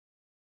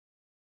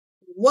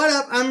What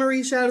up? I'm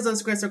Marie Shadows on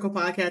Square Circle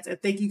Podcast,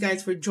 and thank you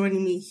guys for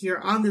joining me here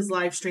on this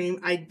live stream.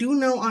 I do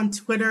know on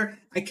Twitter,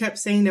 I kept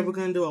saying that we're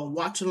going to do a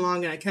watch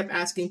along, and I kept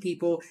asking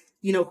people,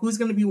 who's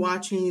going to be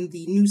watching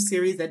the new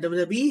series that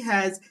WWE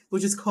has,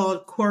 which is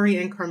called Corey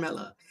and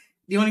Carmella.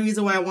 The only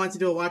reason why I wanted to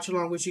do a watch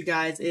along with you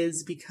guys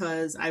is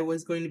because I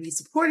was going to be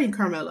supporting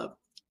Carmella.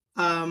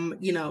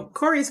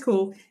 Corey is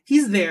cool.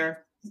 He's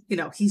there.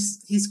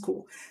 He's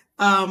cool.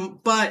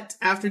 But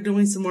after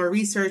doing some more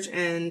research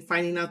and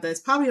finding out that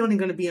it's probably only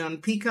going to be on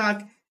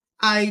Peacock,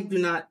 I do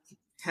not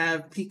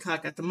have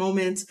Peacock at the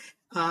moment.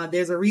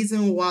 There's a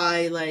reason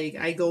why,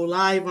 I go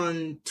live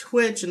on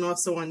Twitch and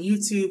also on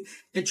YouTube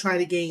and try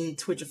to gain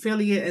Twitch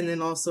affiliate, and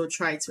then also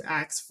try to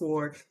ask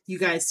for you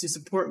guys to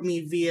support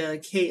me via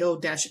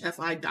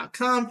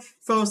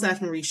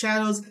ko-fi.com/Marie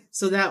Shadows.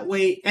 So that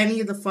way, any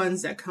of the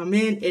funds that come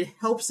in, it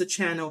helps the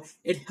channel.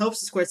 It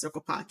helps the Square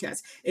Circle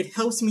Podcast. It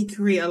helps me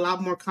create a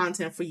lot more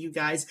content for you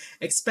guys,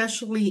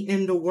 especially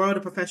in the world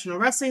of professional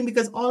wrestling,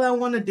 because all I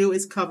want to do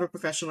is cover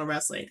professional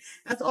wrestling.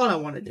 That's all I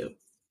want to do.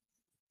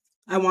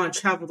 I want to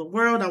travel the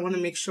world. I want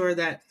to make sure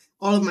that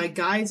all of my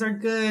guys are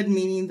good,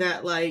 meaning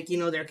that,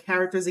 their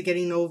characters are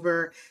getting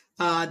over.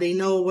 They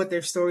know what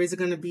their stories are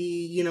going to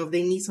be. If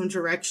they need some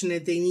direction,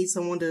 if they need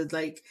someone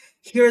to,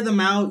 hear them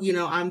out,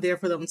 I'm there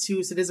for them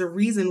too. So there's a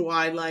reason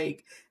why,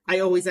 I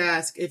always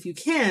ask if you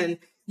can,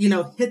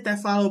 hit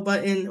that follow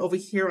button over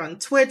here on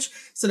Twitch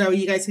so that way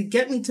you guys can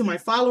get me to my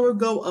follower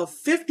goal of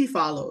 50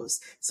 follows.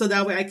 So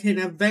that way I can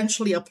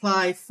eventually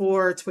apply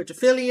for Twitch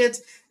affiliate.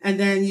 And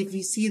then if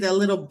you see that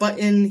little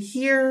button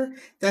here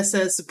that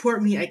says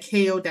support me at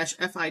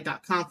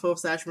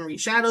ko-fi.com/Marie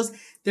Shadows,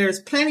 there's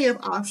plenty of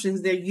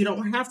options there. You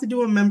don't have to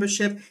do a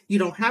membership. You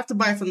don't have to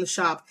buy from the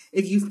shop.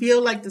 If you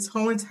feel like this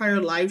whole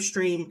entire live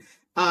stream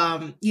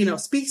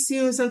speaks to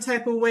you in some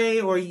type of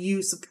way, or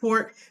you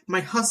support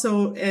my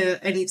hustle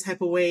any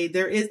type of way,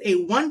 there is a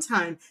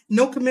one-time,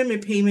 no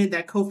commitment payment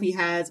that Ko-fi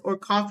has or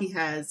Coffee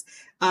has,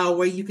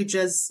 where you could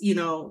just,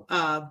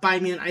 buy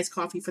me an iced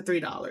coffee for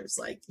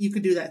 $3. You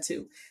could do that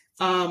too.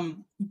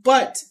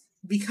 But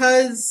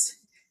because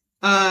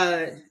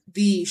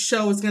the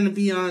show is going to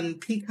be on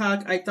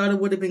Peacock, I thought it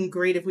would have been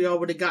great if we all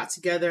would have got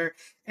together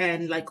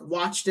and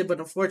watched it. But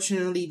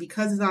unfortunately,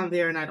 because it's on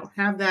there and I don't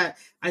have that,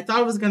 I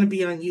thought it was going to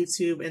be on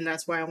YouTube. And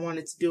that's why I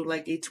wanted to do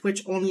a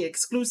Twitch only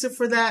exclusive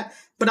for that.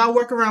 But I'll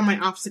work around my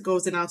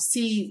obstacles and I'll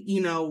see,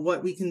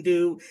 what we can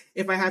do.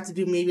 If I have to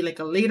do maybe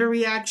a later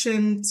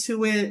reaction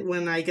to it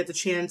when I get the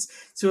chance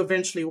to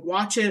eventually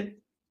watch it,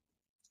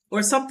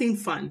 or something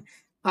fun.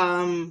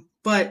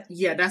 But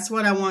yeah, that's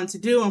what I wanted to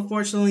do.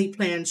 Unfortunately,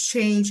 plans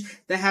change.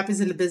 That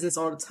happens in the business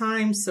all the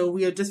time. So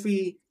we are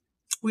definitely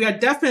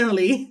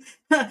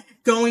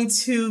going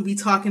to be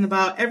talking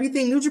about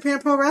everything New Japan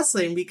Pro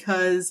Wrestling,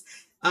 because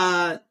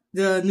the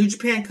New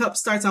Japan Cup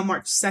starts on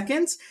March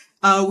 2nd.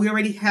 We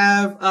already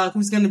have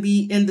who's going to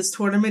be in this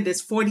tournament.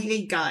 There's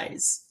 48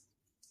 guys.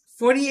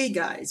 48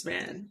 guys,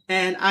 man.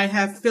 And I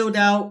have filled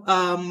out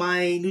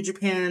my New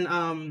Japan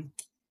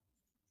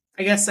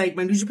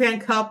my New Japan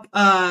Cup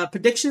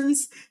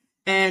predictions,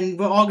 and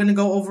we're all gonna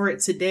go over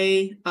it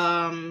today.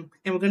 And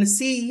we're gonna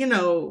see,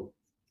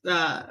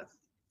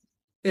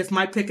 if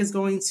my pick is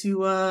going to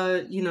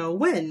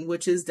win,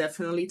 which is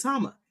definitely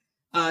Tama.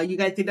 You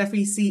guys can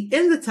definitely see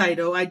in the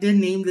title, I did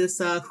name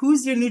this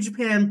who's your New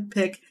Japan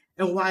pick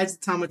and why is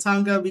it Tama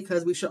Tonga?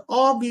 Because we should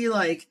all be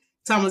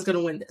Tama's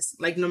gonna win this,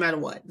 no matter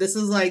what. This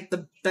is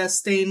the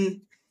best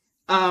thing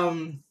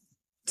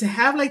to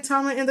have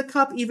Tama in the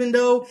cup, even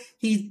though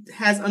he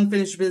has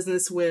unfinished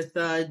business with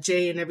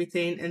Jay and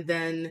everything. And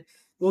then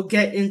we'll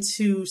get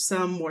into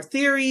some more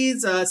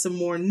theories, some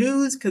more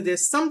news, because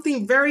there's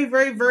something very,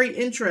 very, very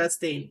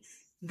interesting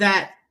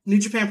that New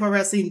Japan Pro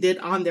Wrestling did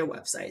on their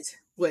website,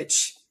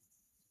 which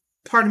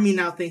part of me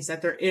now thinks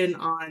that they're in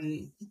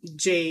on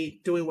Jay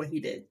doing what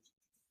he did.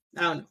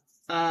 I don't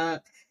know.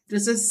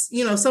 There's just,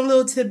 some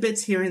little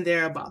tidbits here and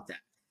there about that.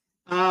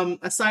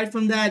 Aside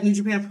from that, New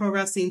Japan Pro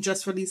Wrestling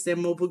just released their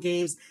mobile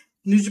games,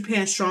 New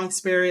Japan Strong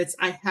Spirits.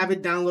 I have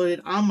it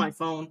downloaded on my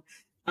phone.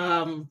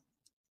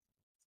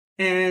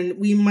 And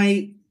we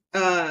might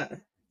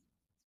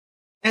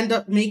end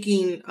up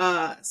making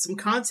some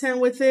content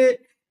with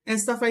it and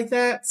stuff like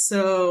that.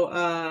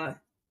 So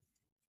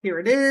here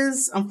it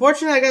is.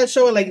 Unfortunately, I gotta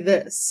show it like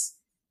this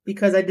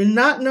because I did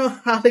not know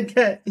how to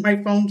get my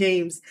phone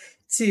games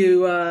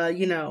to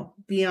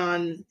be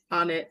on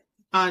it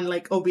on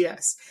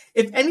OBS.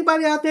 If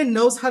anybody out there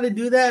knows how to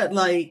do that,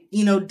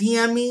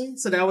 DM me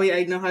so that way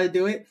I know how to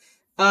do it.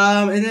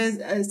 And then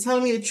it's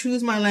telling me to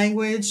choose my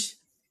language.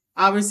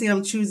 Obviously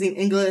I'm choosing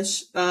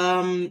English.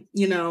 It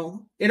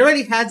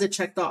already has it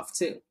checked off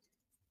too.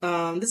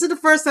 This is the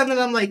first time that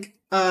I'm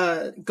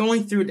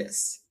going through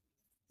this.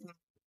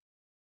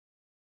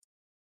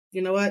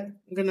 You know what?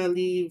 I'm gonna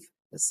leave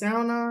the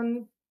sound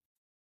on.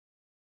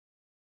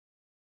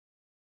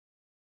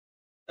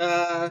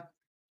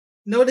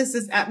 Notice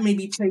this app may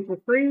be paid for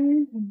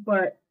free,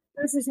 but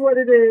this is what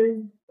it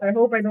is. I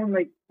hope I don't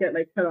get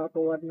cut off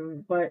or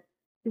whatnot, but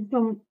it's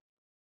some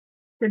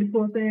pretty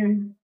cool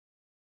thing.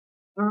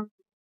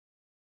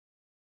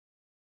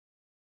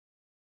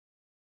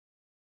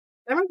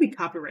 That might be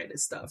copyrighted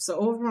stuff. So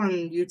over on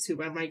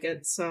YouTube, I might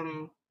get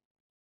some,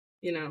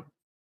 you know.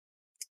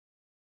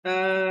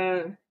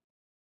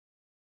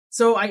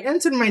 So I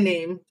entered my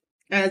name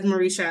as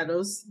Marie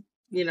Shadows,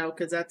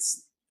 because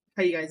that's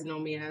how you guys know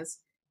me as.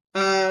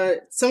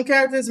 Some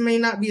characters may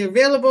not be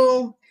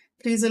available.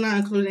 Please do not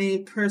include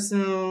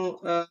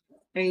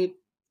any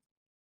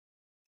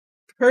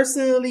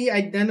personally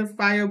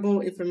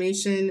identifiable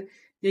information.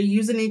 Your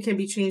username can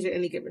be changed at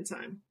any given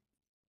time.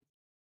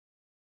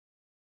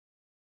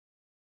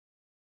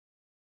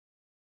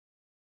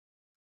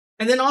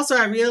 And then also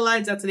I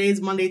realized that today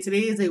is Monday.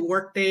 Today is a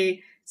work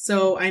day.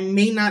 So I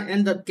may not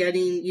end up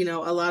getting,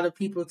 a lot of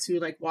people to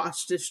like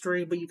watch this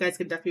stream, but you guys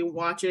can definitely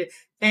watch it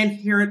and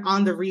hear it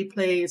on the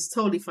replay. It's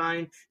totally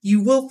fine.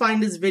 You will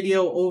find this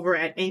video over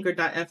at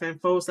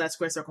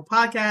anchor.fm/Square Circle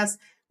Podcast,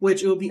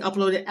 which it will be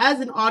uploaded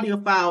as an audio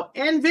file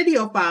and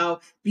video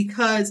file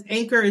because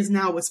Anchor is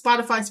now with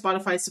Spotify.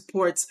 Spotify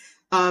supports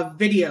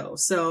video.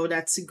 So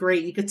that's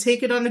great. You could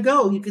take it on the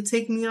go. You could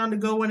take me on the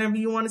go whenever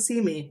you want to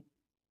see me.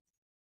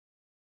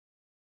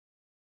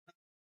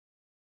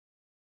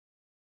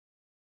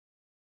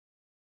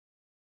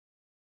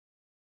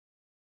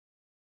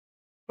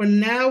 For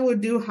now, we'll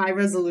do high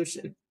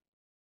resolution.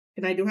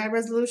 Can I do high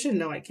resolution?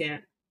 No, I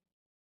can't.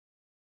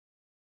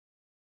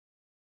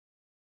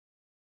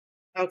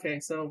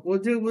 Okay, so we'll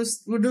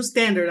do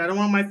standard. I don't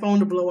want my phone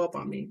to blow up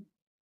on me.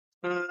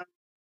 Uh,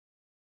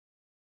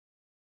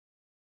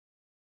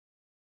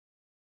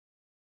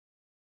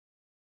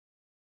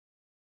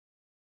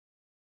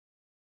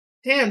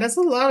 Damn, that's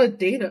a lot of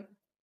data.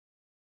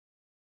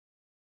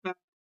 Do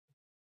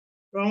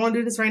I want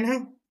to do this right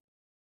now?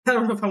 I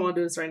don't know if I want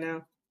to do this right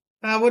now.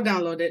 We'll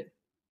download it.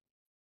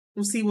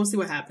 We'll see. We'll see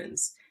what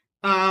happens.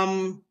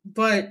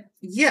 But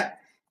yeah.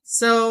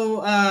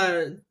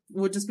 So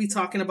we'll just be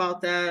talking about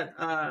that.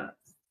 I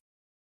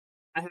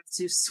have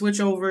to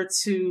switch over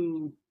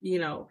to,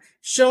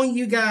 showing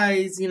you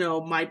guys,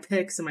 my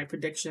picks and my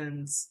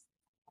predictions.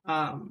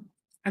 I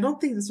don't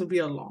think this will be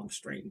a long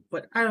stream,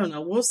 but I don't know.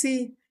 We'll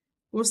see.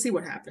 We'll see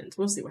what happens.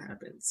 We'll see what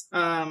happens.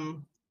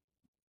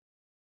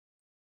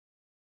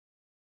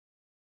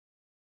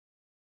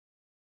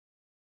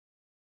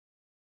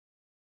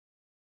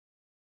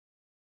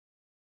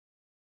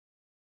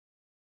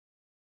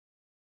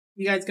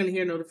 You guys gonna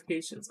hear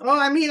notifications. Oh,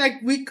 I mean,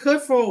 like we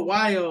could for a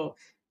while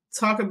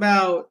talk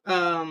about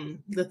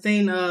the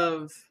thing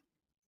of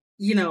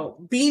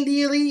being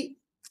the elite.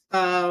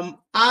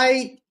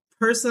 I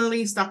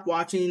personally stopped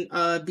watching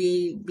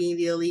being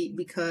the elite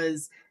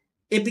because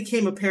it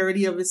became a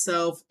parody of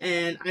itself,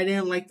 and I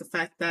didn't like the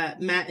fact that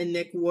Matt and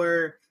Nick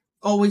were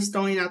always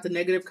throwing out the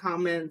negative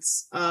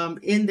comments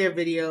in their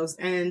videos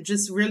and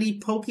just really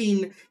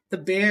poking the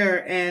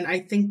bear. And I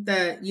think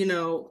that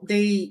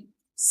they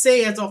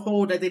say as a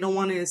whole that they don't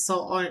want to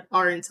insult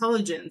our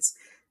intelligence.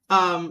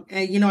 And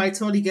I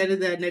totally get it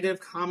that negative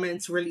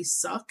comments really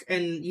suck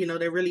and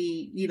they're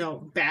really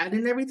bad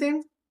and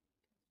everything.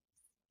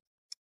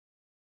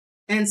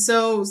 And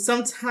so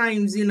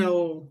sometimes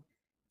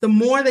the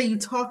more that you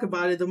talk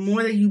about it, the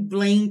more that you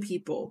blame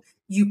people,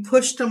 you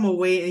push them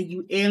away and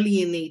you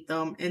alienate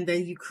them, and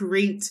then you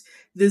create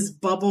this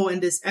bubble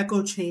and this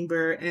echo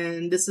chamber.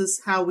 And this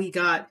is how we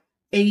got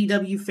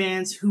AEW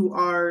fans who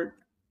are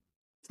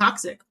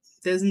toxic.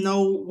 There's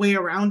no way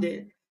around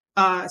it.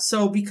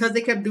 So because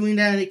they kept doing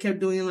that, they kept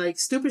doing like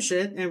stupid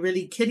shit and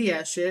really kitty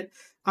ass shit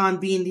on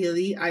Being the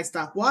Elite, I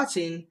stopped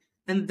watching.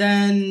 And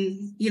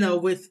then,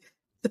 with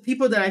the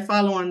people that I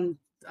follow on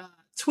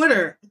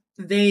Twitter,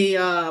 they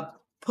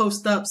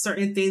post up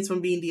certain things from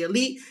Being the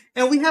Elite,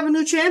 and we have a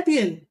new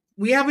champion.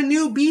 We have a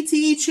new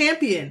BTE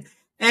champion,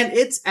 and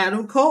it's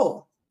Adam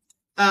Cole.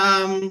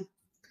 The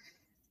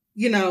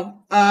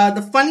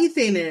funny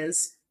thing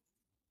is,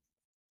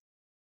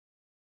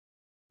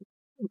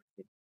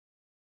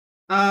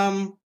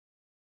 um,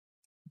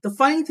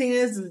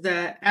 is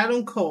that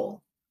Adam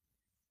Cole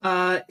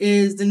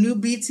is the new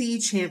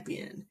BTE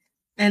champion,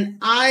 and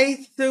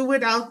I threw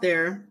it out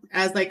there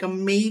as like a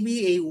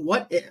maybe a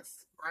what if,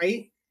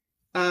 right?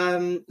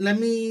 Let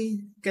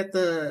me get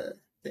the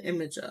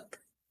image up.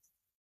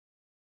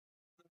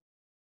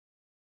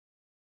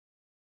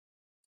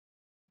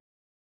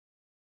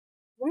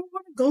 Do I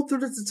want to go through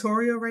the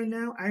tutorial right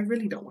now? I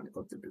really don't want to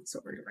go through the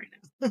tutorial right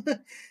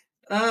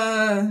now.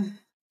 uh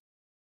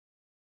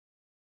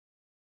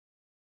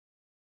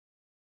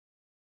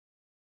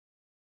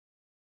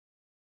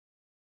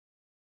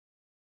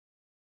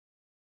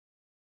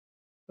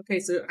okay,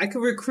 so I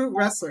could recruit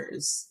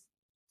wrestlers.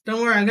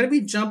 Don't worry, I'm gonna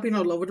be jumping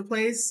all over the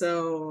place,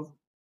 so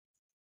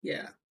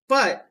yeah.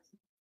 But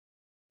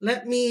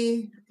let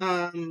me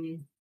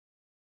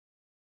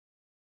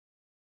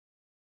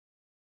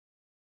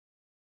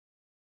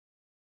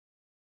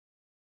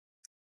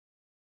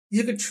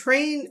you could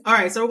train. All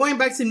right, so we're going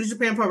back to New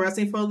Japan Pro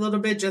Wrestling for a little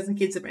bit, just in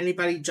case if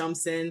anybody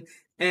jumps in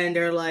and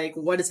they're like,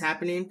 "What is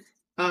happening?"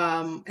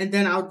 And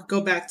then I'll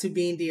go back to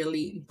Being the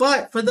Elite.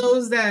 But for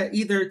those that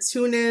either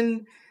tune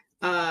in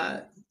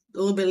a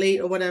little bit late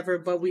or whatever,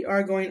 but we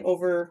are going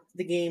over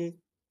the game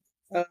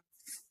of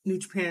New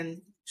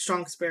Japan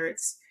strong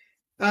spirits.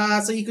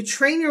 So you could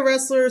train your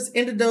wrestlers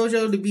in the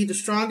dojo to be the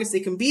strongest they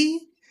can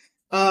be.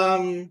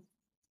 Train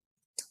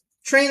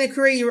and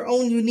create your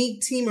own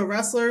unique team of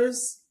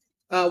wrestlers.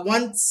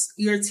 Once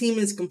your team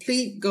is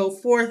complete, go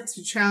forth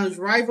to challenge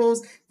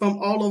rivals from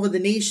all over the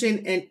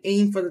nation and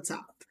aim for the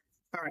top.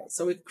 All right,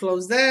 so we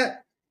close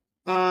that.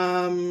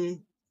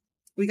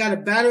 We got a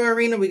battle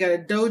arena. We got a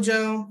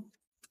dojo.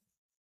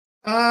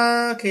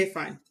 Okay,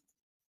 fine.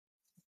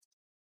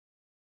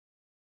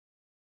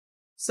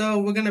 So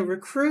we're gonna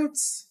recruit.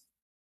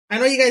 I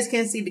know you guys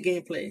can't see the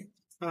gameplay.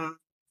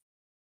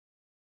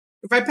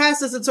 If I pass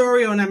the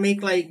tutorial and I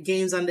make like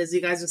games on this,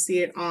 you guys will see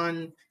it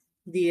on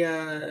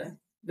the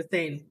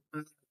thing.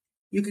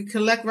 You can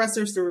collect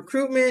wrestlers through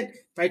recruitment.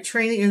 By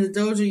training in the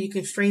dojo, you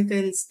can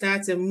strengthen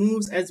stats and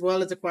moves as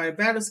well as acquire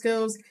battle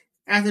skills.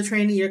 After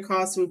training, your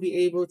cast will be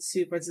able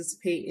to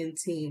participate in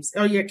teams.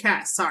 Oh, your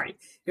cast, sorry.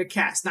 Your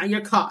cast, not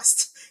your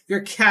cost. Your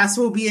cast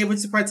will be able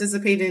to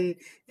participate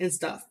in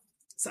stuff.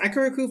 So I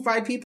can recruit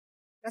 5 people.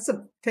 That's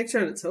a picture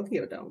of the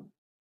Tokyo Dome.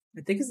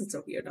 I think it's the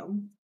Tokyo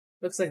Dome.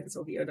 Looks like the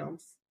Tokyo Dome.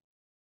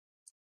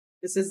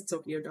 This is the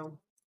Tokyo Dome.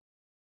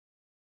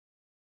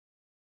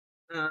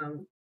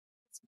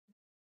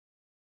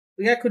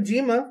 We got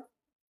Kojima.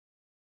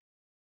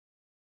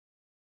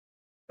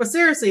 But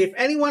seriously, if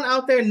anyone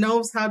out there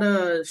knows how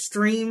to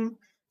stream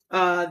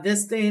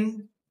this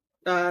thing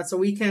so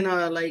we can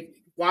like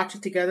watch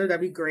it together,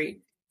 that'd be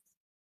great.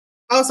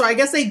 Also, I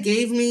guess they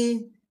gave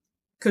me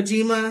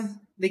Kojima.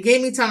 They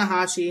gave me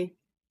Tanahashi.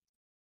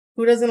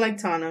 Who doesn't like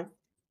Tana?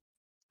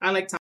 I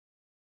like Tana.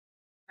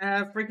 I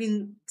have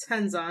freaking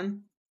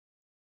Tenzan.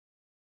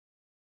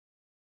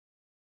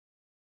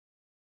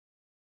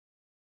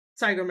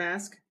 Tiger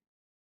Mask.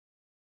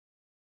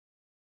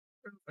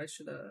 I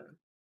should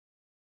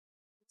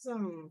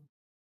some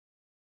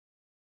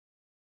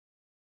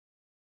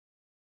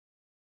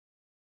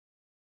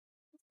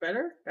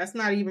better? That's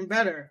not even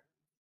better.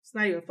 It's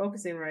not even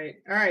focusing right.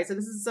 Alright, so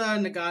this is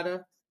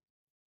Nagata.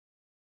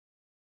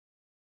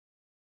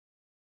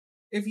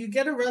 If you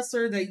get a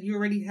wrestler that you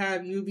already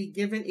have, you'll be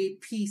given a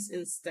piece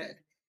instead.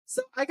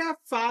 So I got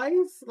 5.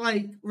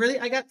 Like, really?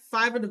 I got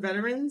 5 of the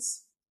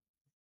veterans.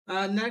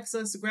 Next,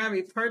 let's grab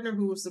a partner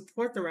who will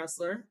support the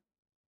wrestler.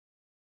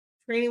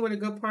 Training with a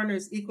good partner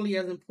is equally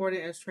as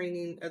important as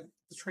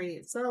the training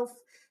itself.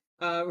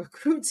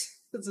 Recruit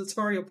the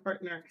tutorial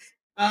partner.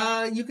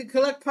 You can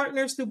collect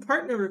partners through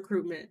partner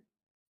recruitment.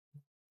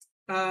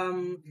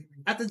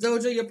 At the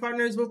dojo, your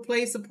partners will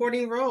play a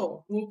supporting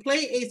role.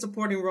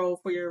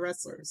 For your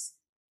wrestlers.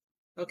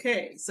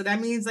 Okay, so that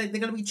means like they're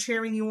gonna be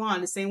cheering you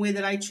on the same way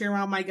that I cheer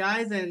on my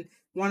guys and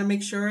want to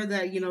make sure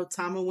that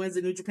Tama wins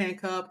the New Japan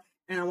Cup,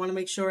 and I want to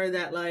make sure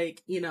that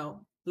like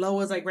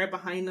Loa's like right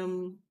behind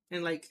them,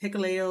 and like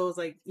Hikuleo's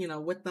like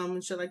with them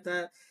and shit like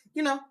that.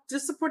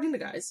 Just supporting the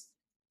guys.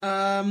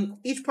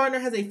 Each partner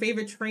has a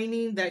favorite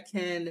training that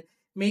can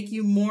make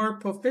you more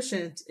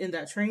proficient in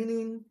that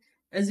training.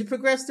 As you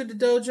progress through the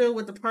dojo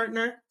with the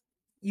partner,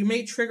 you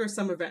may trigger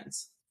some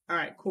events. All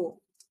right, cool.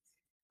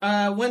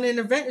 When an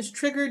event is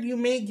triggered, you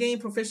may gain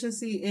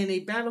proficiency in a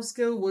battle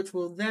skill, which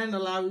will then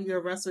allow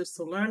your wrestlers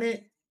to learn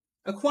it.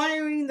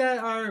 Acquiring that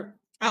are...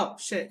 Oh,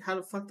 shit. How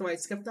the fuck do I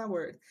skip that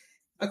word?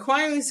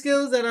 Acquiring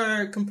skills that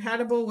are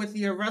compatible with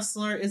your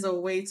wrestler is a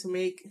way to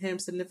make him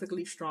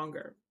significantly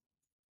stronger.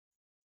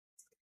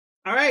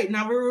 All right,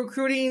 now we're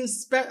recruiting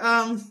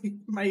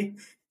my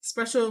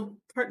special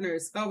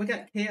partners. Oh, we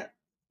got Chaos.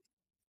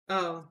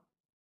 Oh.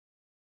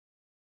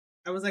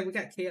 I was like, we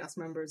got Chaos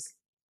members.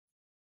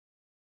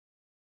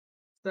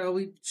 So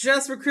we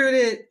just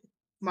recruited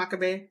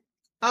Makabe.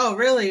 Oh,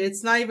 really?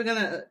 It's not even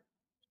gonna...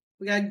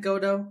 We got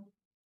Godo.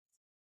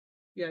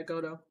 Yeah,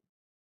 Godo.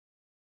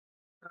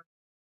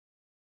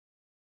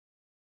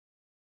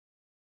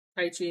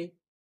 Taichi.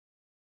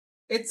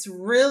 It's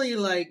really,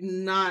 like,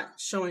 not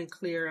showing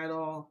clear at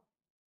all.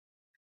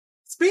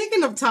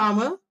 Speaking of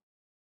Tama...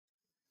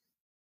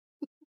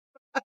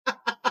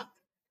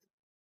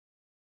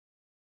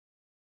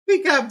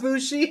 we got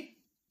Bushi.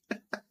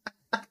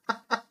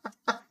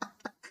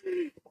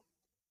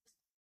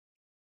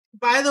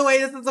 By the way,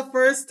 this is the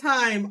first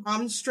time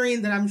on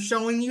stream that I'm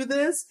showing you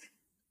this.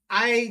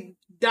 I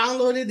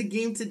downloaded the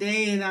game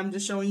today and I'm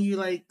just showing you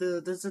like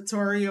the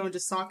tutorial and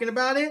just talking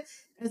about it.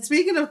 And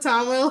speaking of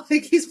Tama,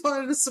 like he's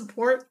one of the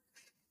support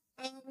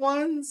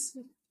ones.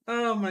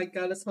 Oh my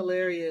god, that's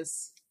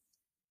hilarious.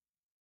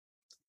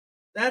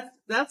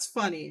 That's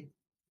funny.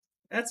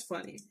 That's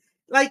funny.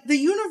 Like the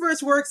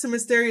universe works in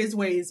mysterious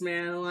ways,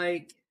 man.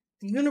 Like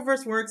the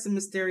universe works in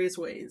mysterious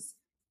ways.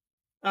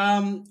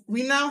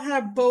 We now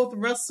have both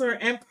wrestler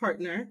and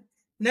partner.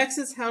 Next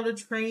is how to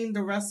train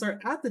the wrestler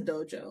at the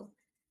dojo.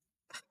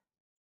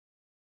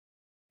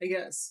 I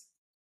guess.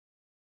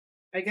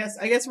 I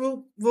guess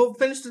we'll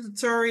finish the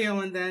tutorial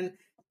and then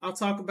I'll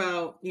talk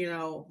about,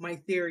 my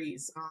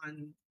theories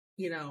on,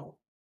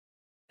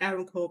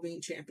 Adam Cole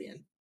being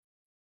champion.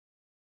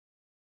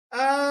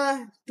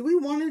 Do we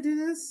want to do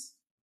this?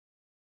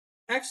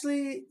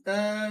 Actually,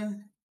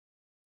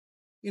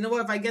 you know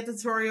what? If I get the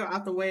tutorial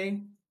out the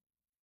way,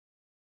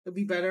 it'll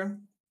be better.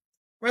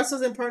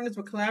 Wrestlers and partners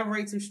will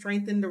collaborate to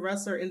strengthen the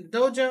wrestler in the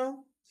dojo.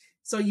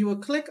 So you will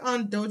click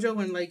on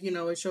dojo and like,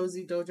 it shows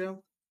you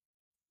dojo.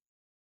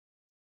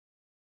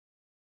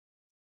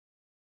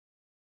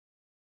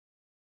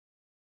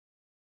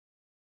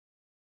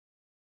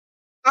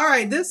 All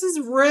right, this is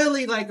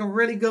really like a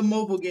really good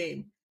mobile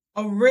game.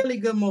 A really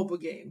good mobile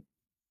game.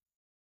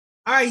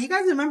 All right, you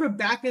guys remember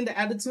back in the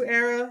Attitude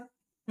Era?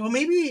 Well,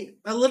 maybe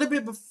a little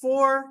bit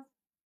before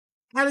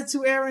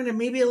Attitude Era and then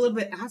maybe a little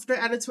bit after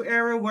Attitude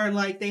Era where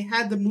like they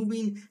had the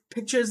moving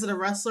pictures of the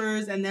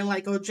wrestlers and then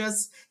like it'll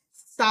just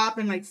stop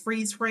and like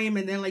freeze frame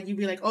and then like you'd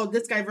be like, oh,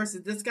 this guy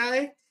versus this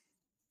guy.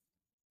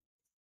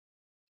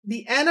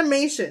 The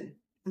animation,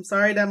 I'm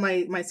sorry that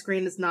my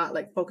screen is not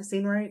like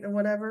focusing right or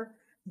whatever,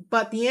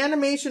 but the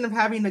animation of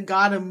having the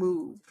gotta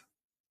move,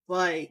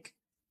 like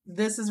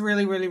this is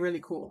really, really, really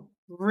cool.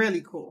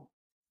 Really cool.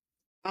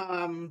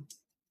 Um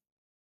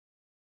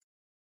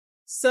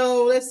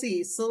so let's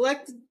see.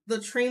 Select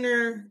the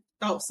trainer.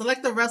 Oh,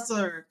 select the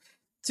wrestler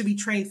to be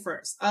trained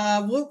first.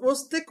 We'll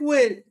stick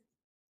with.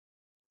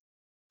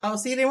 Oh,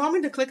 see, they want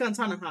me to click on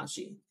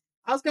Tanahashi.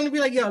 I was gonna be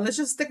like, yo, let's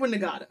just stick with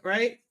Nagata,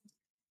 right?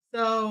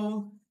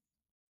 So,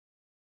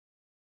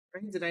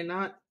 right? Did I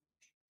not?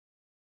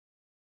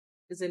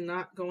 Is it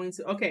not going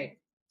to? Okay.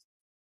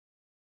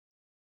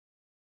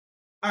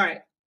 All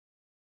right.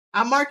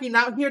 I'm marking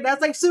out here.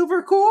 That's like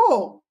super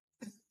cool.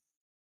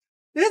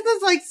 This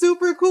is like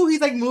super cool.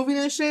 He's like moving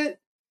and shit.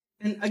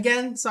 And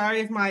again,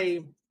 sorry if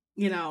my,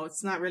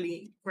 it's not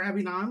really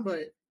grabbing on,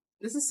 but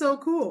this is so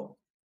cool.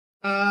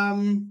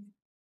 Um,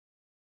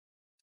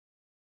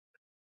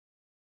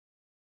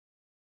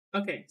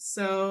 okay,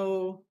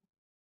 so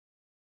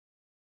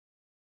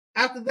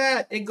after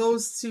that, it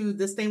goes to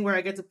this thing where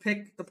I get to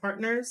pick the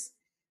partners.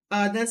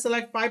 Then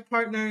select 5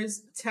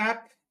 partners,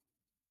 tap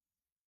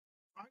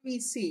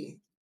REC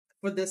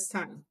for this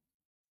time.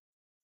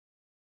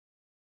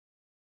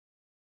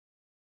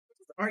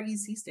 What does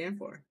REC stand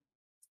for?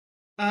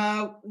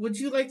 Would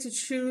you like to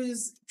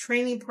choose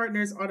training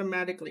partners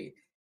automatically?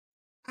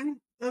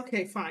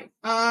 Okay, fine.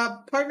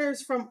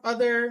 Partners from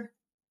other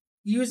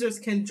users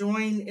can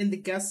join in the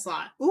guest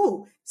slot.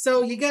 Ooh,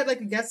 so you get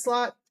like a guest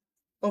slot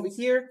over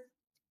here.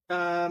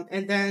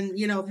 And then,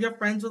 if you're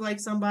friends with like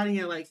somebody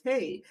and like,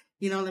 hey,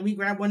 let me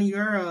grab one of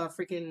your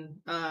freaking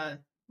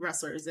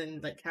wrestlers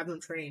and like have them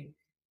train.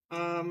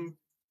 Um,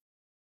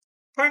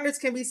 Partners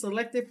can be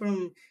selected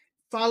from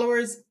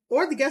followers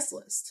or the guest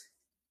list.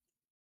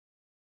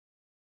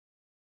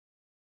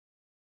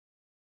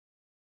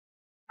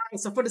 All right,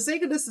 so for the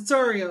sake of this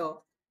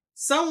tutorial,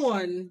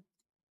 someone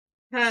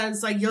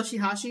has like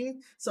Yoshihashi,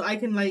 so I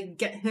can like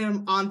get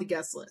him on the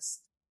guest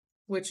list,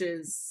 which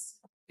is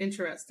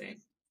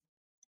interesting.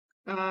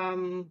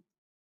 Um,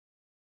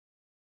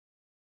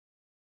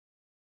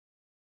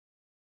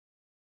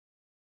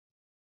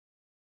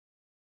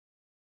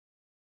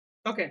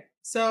 okay,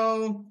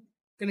 so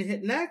gonna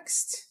hit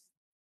next.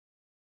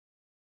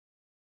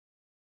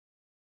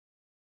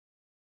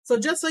 So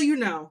just so you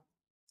know,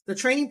 the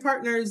training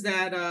partners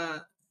that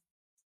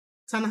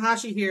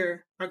Tanahashi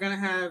here are gonna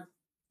have,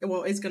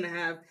 well, it's gonna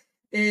have,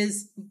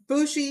 is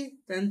Bushi,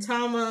 then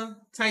Tama,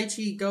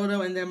 Taichi,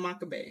 Goto, and then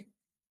Makabe.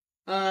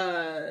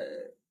 Uh,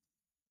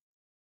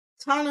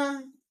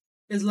 Tana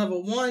is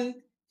level 1.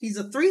 He's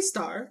a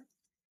 3-star.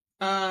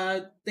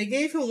 They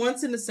gave him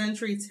once in a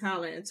century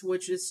talent,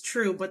 which is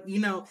true, but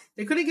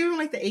they couldn't give him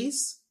like the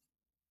ace.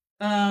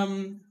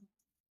 Um,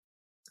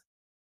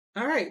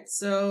 all right,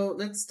 so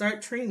let's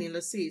start training.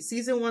 Let's see,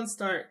 season 1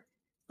 start.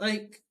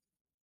 Like,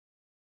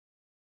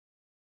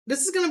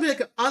 this is gonna be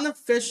like an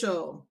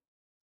unofficial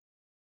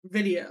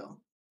video.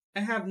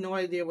 I have no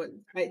idea what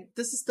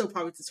this is still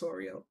probably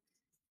tutorial.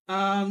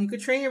 You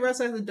could train your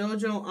wrestler at the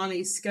dojo on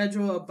a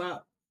schedule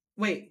about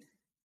wait.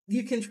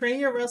 You can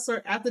train your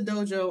wrestler at the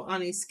dojo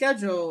on a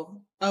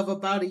schedule of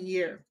about a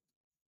year.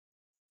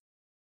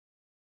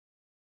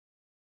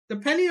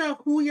 Depending on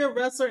who your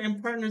wrestler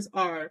and partners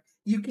are,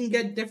 you can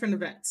get different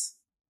events.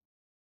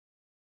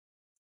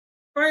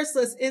 First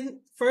let's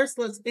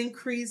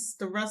increase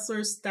the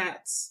wrestler's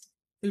stats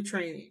through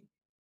training.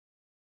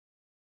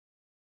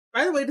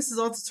 By the way, this is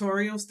all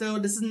tutorial still.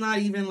 This is not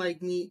even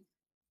like me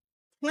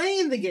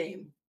playing the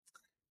game.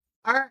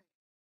 All right.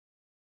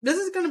 This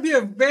is going to be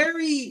a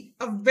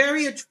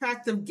very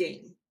attractive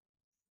game.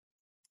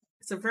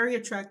 It's a very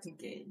attractive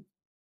game.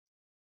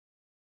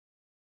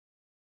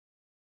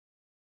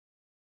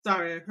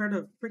 Sorry, I heard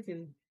a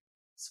freaking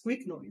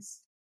squeak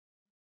noise.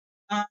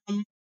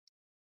 Um,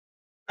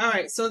 all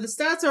right, so the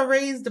stats are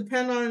raised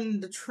depend on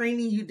the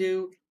training you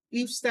do.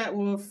 Each stat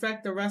will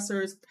affect the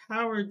wrestler's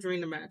power during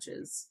the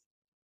matches.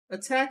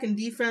 Attack and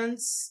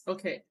defense.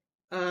 Okay.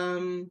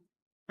 All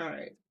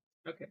right.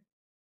 Okay.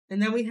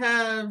 And then we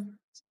have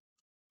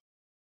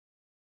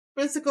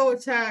physical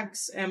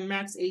attacks and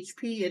max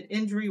HP and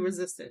injury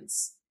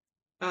resistance.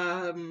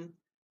 Um,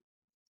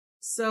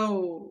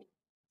 so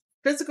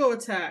physical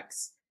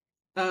attacks,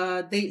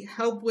 they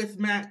help with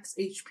max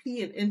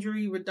HP and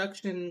injury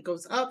reduction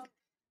goes up,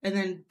 and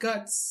then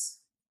guts.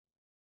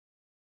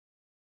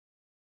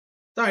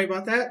 Sorry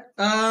about that.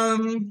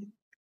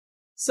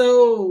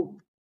 So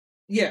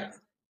yeah,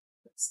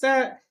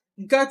 stat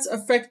guts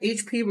affect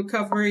HP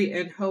recovery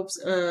and helps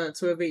to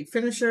evade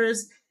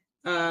finishers.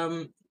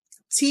 TEC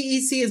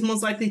is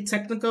most likely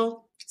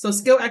technical, so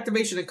skill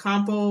activation and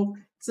combo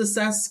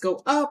success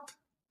go up.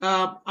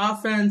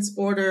 Offense,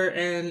 order,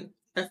 and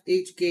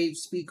FH gauge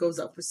speed goes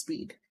up for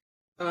speed.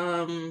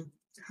 I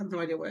have no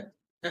idea what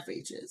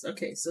FH is.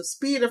 Okay, so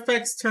speed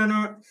affects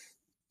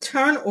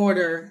turn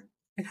order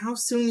and how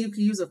soon you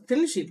can use a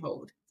finishing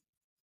hold.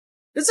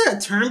 This is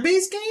a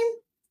turn-based game?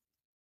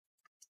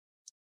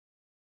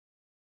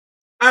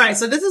 Alright,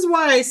 so this is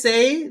why I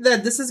say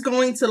that this is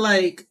going to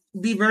like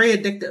be very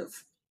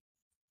addictive.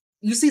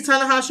 You see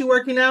Tanahashi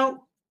working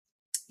out?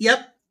 Yep,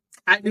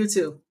 I do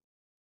too.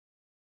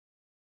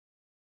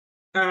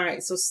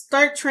 Alright, so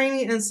start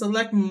training and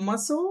select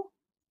muscle.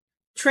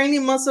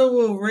 Training muscle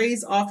will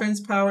raise offense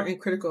power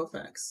and critical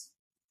effects.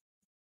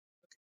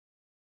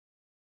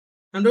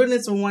 I'm doing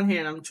this with one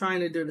hand. I'm trying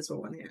to do this with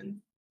one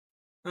hand.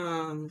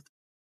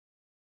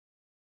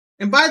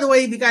 And by the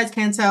way, if you guys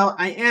can't tell,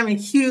 I am a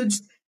huge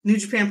New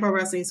Japan Pro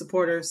Wrestling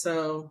supporter,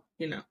 so,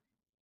 you know.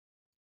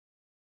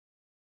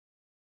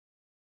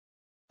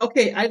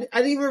 Okay, I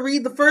didn't even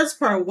read the first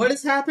part. What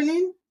is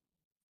happening?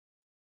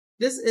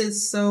 This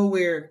is so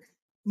weird.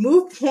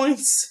 Move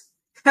points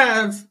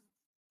have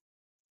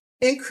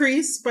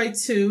increased by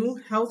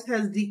 2. Health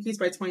has decreased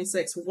by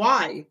 26.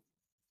 Why?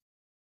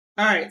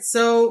 Alright,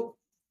 so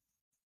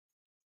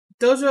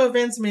dojo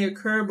events may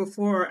occur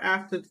before or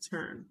after the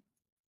turn.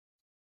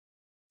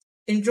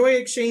 Enjoy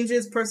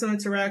exchanges, personal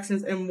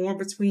interactions, and more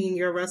between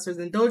your wrestlers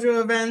and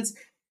dojo events.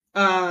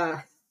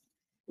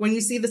 When you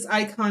see this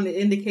icon, it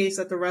indicates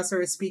that the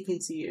wrestler is speaking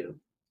to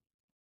you.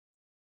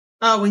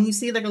 When you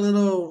see like a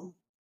little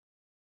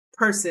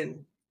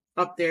person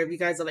up there, if you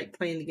guys are like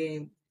playing the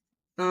game.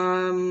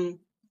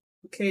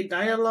 Okay,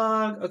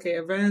 dialogue. Okay,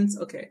 events.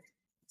 Okay,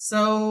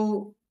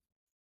 so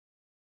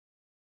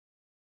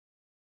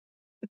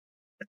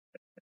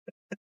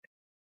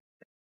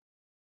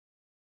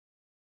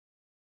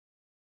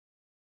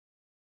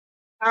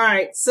all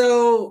right.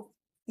 So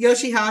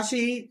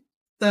Yoshihashi,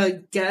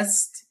 the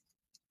guest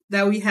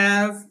that we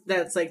have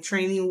that's like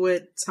training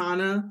with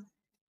Tana,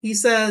 he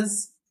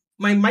says,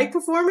 "My mic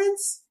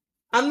performance?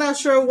 I'm not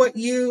sure what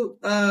you're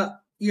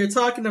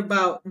talking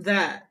about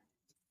that."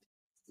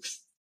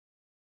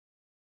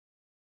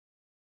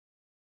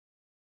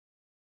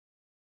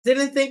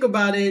 Didn't think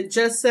about it,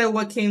 just said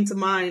what came to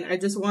mind. I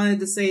just wanted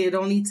to say it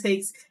only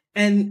takes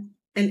an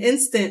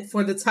instant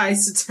for the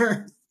tides to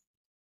turn.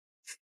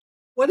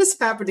 What is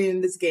happening in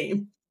this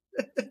game?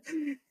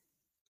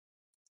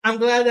 I'm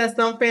glad that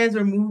some fans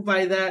were moved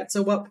by that.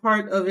 So what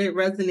part of it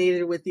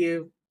resonated with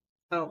you?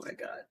 Oh my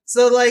god.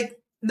 So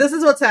like this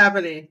is what's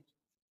happening.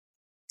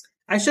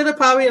 I should have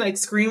probably like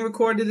screen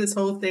recorded this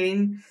whole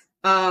thing.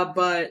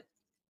 But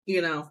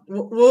you know,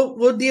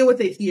 we'll deal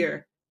with it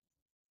here.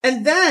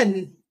 And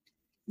then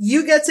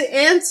you get to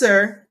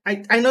answer.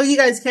 I know you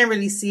guys can't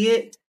really see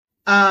it.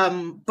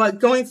 But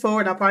going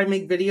forward, I'll probably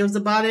make videos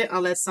about it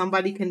unless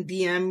somebody can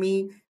DM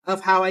me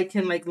of how I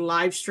can like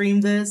live stream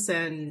this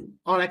and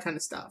all that kind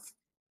of stuff.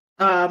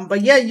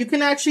 But yeah, you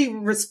can actually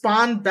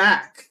respond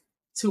back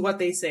to what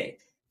they say.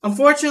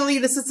 Unfortunately,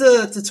 this is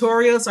a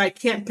tutorial, so I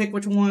can't pick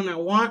which one I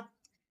want.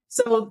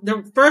 So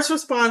the first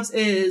response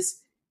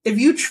is, if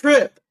you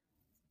trip,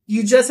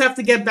 you just have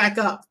to get back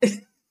up.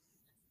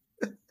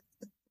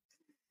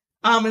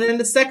 And then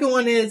the second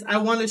one is, I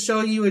want to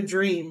show you a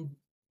dream.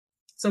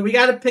 So we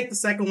got to pick the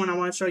second one. I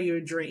want to show you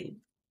a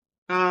dream.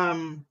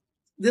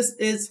 This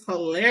is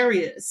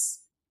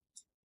hilarious.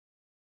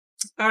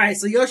 All right,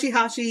 so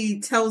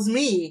Yoshihashi tells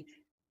me,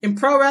 in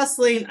pro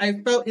wrestling, I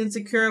felt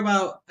insecure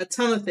about a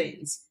ton of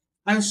things.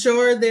 I'm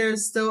sure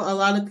there's still a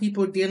lot of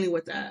people dealing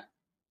with that.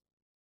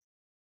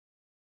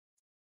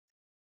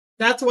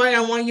 That's why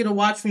I want you to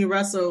watch me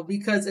wrestle,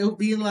 because it'll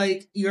be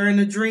like you're in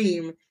a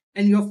dream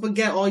and you'll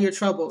forget all your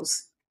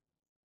troubles.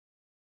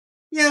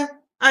 Yeah,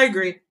 I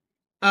agree.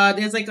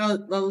 There's like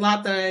a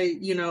lot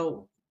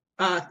that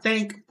I,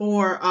 thank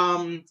for,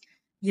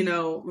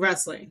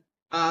 wrestling.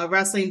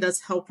 Wrestling does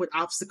help with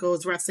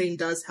obstacles. Wrestling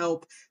does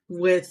help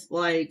with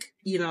like,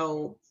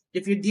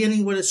 if you're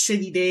dealing with a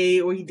shitty day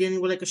or you're dealing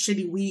with like a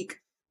shitty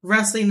week,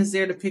 wrestling is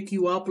there to pick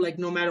you up like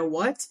no matter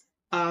what.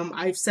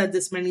 I've said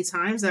this many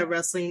times that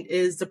wrestling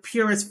is the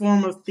purest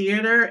form of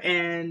theater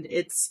and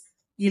it's,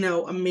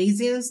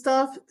 amazing and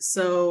stuff.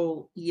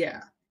 So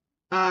yeah.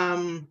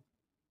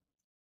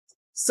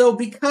 So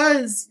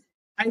because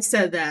I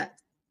said that,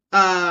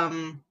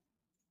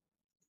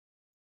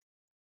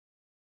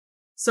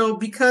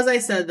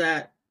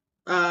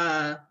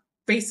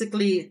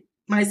 basically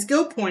my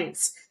skill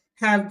points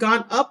have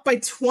gone up by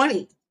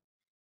 20.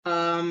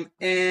 And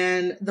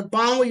the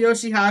bond with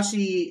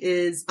Yoshihashi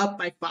is up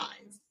by 5.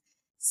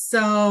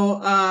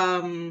 So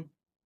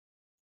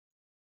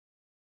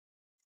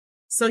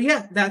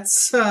yeah,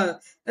 that's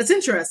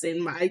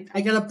interesting.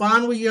 I got a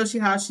bond with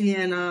Yoshihashi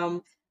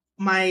and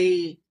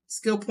my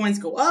skill points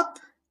go up.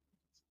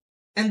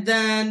 And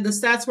then the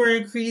stats were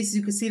increased.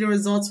 You can see the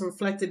results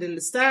reflected in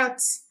the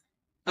stats.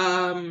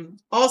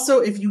 Also,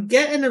 if you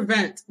get an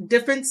event,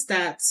 different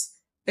stats,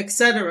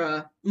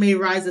 etc., may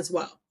rise as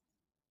well.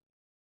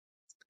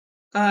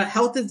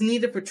 Health is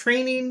needed for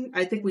training.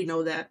 I think we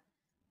know that.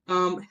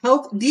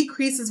 Health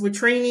decreases with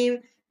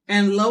training,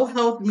 and low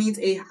health means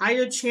a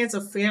higher chance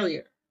of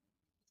failure.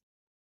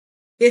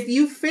 If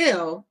you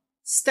fail,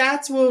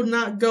 stats will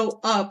not go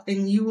up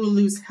and you will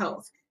lose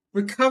health.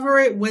 Recover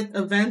it with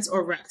events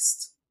or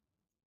rest.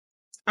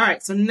 All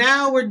right, so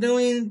now we're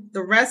doing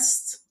the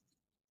rest.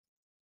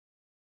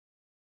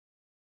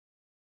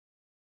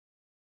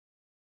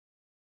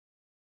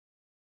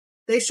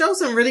 They show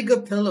some really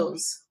good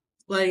pillows.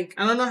 Like,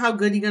 I don't know how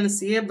good you're gonna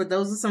see it, but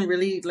those are some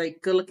really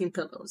like good looking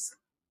pillows.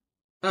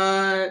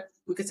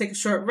 We could take a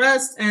short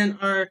rest, and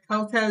our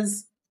health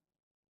has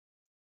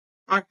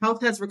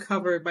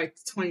recovered by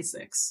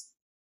 26.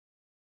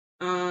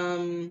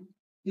 Now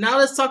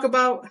let's talk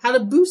about how to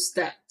boost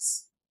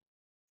stats.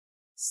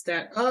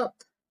 Stat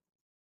up.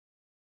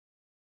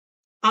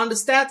 On the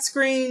stat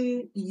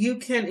screen, you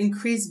can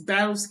increase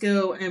battle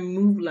skill and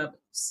move levels.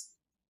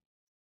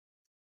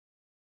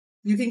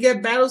 You can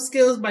get battle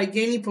skills by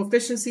gaining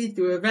proficiency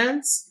through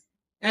events.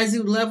 As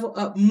you level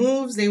up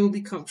moves, they will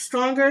become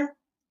stronger.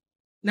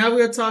 Now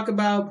we'll talk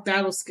about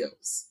battle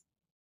skills.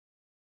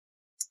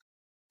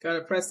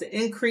 Gotta press the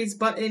increase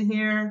button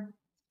here.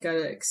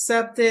 Gotta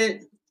accept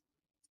it.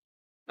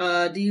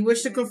 Do you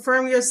wish to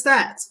confirm your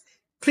stats?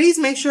 Please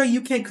make sure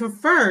you can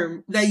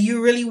confirm that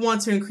you really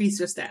want to increase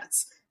your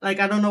stats. Like,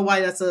 I don't know why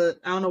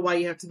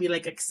you have to be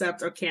like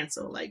accept or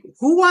cancel. Like,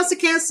 who wants to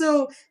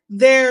cancel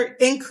their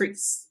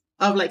increase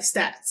of like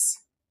stats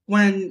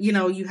when,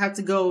 you have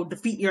to go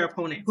defeat your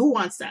opponent? Who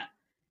wants that?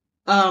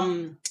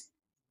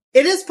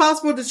 It is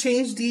possible to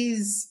change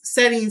these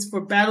settings for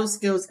battle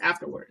skills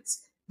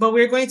afterwards, but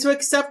we're going to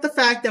accept the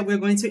fact that we're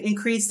going to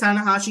increase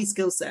Tanahashi's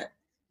skill set.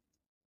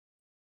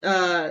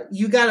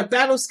 You got a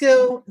battle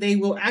skill. They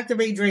will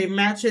activate during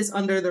matches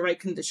under the right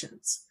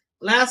conditions.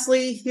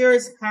 Lastly,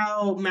 here's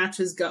how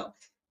matches go.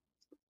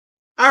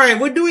 All right,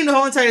 we're doing the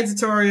whole entire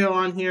tutorial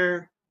on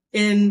here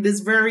in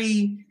this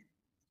very,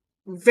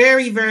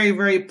 very, very,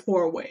 very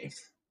poor way.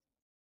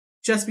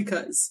 Just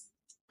because.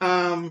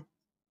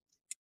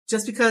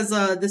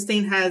 This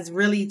thing has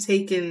really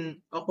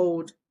taken a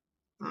hold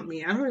on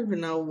me. I don't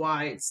even know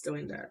why it's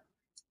doing that.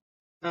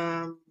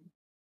 If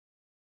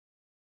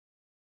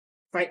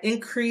I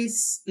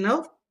increase,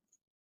 nope.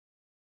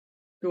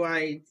 Do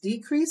I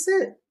decrease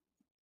it?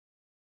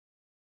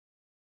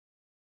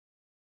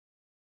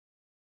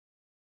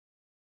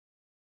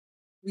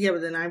 Yeah,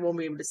 but then I won't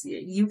be able to see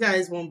it. You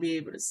guys won't be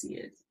able to see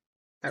it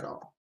at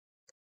all.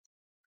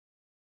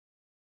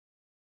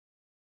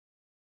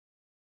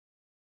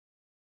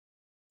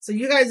 So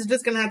you guys are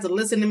just gonna have to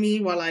listen to me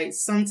while I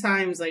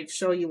sometimes like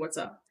show you what's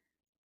up.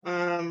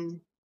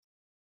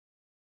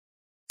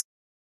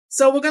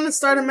 So we're gonna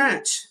start a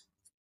match.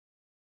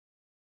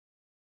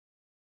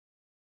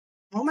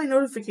 All my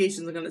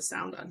notifications are gonna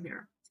sound on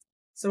here.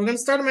 So we're gonna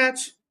start a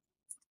match.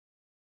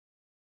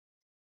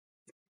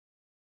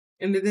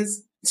 And it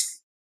is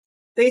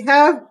they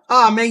have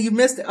man, you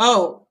missed it.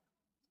 Oh.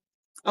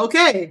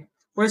 Okay.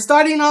 We're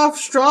starting off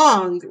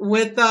strong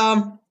with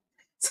Tanahashi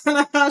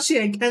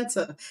and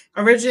Kenta.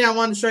 Originally I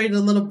wanted to show you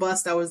the little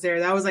bust that was there.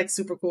 That was like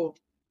super cool.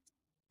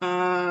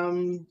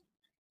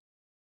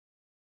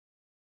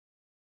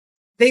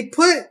 They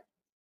put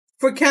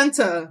for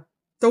Kenta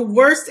the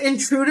worst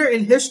intruder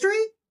in history?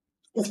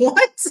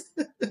 What?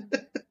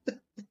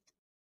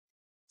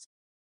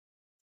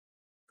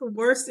 The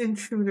worst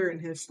intruder in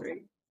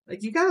history.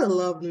 Like, you gotta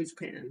love New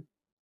Japan.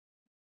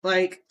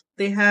 Like,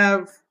 they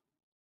have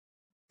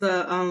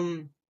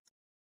the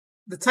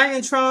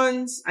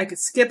Titantrons. I could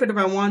skip it if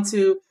I want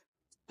to.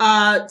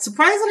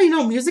 Surprisingly,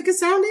 no music is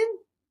sounding.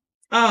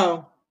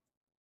 Oh.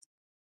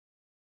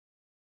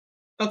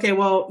 Okay,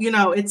 well,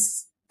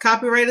 it's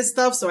copyrighted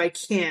stuff, so I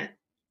can't.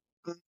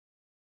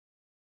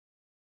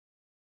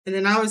 And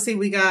then obviously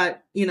we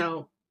got,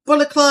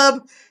 Bullet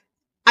Club.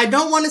 I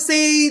don't want to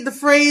say the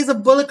phrase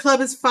of Bullet Club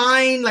is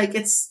fine. Like,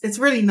 it's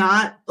really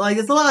not. Like,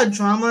 there's a lot of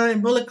drama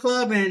in Bullet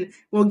Club, and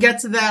we'll get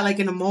to that, like,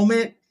 in a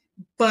moment.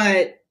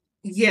 But,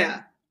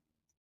 yeah.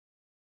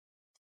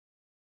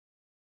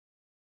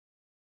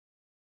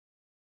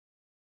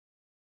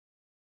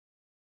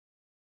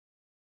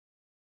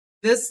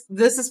 This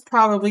is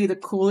probably the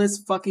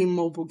coolest fucking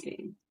mobile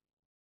game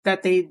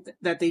that they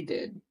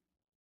did.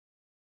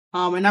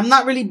 And I'm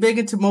not really big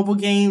into mobile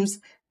games.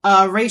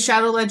 Raid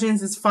Shadow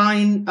Legends is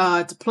fine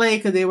to play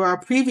because they were our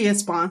previous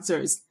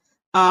sponsors.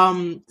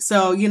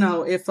 So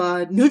if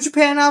New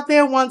Japan out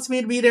there wants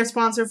me to be their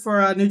sponsor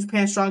for New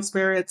Japan Strong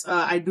Spirits,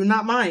 I do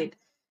not mind.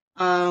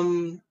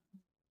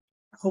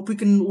 Hope we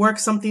can work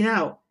something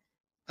out.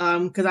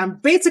 Because I'm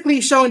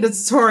basically showing the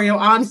tutorial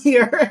on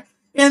here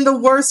in the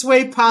worst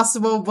way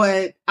possible,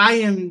 but I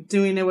am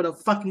doing it with a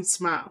fucking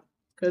smile.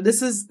 Cause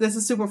this is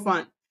super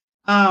fun.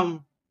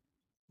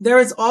 There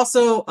is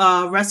also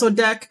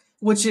WrestleDeck,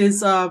 which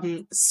is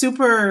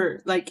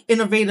super like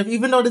innovative,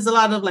 even though there's a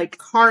lot of like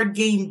card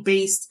game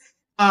based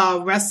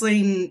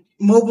wrestling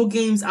mobile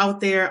games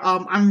out there.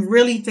 I'm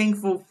really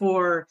thankful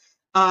for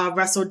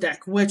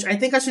WrestleDeck, which I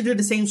think I should do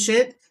the same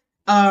shit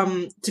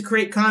to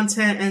create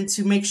content and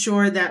to make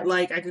sure that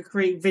like I could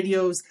create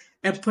videos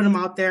and put them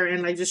out there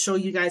and like just show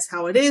you guys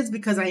how it is,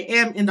 because I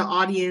am in the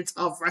audience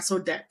of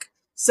WrestleDeck.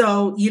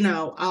 So,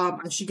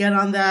 I should get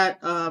on that.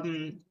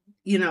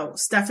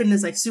 Stefan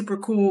is like super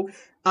cool.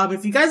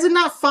 If you guys are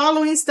not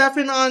following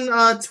Stefan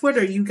on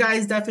Twitter, you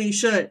guys definitely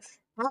should.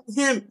 At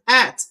him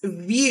at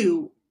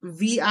VIEW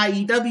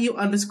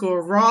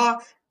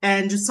 _raw,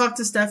 and just talk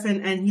to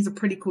Stefan, and he's a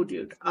pretty cool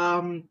dude.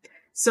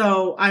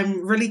 So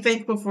I'm really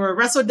thankful for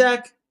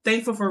WrestleDeck,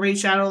 thankful for Raid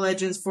Shadow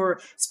Legends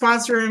for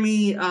sponsoring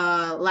me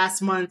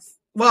last month.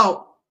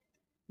 Well,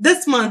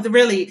 this month,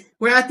 really.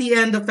 We're at the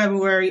end of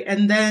February,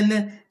 and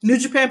then New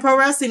Japan Pro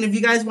Wrestling. If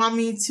you guys want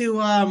me to,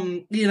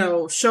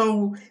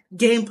 show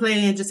gameplay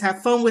and just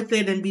have fun with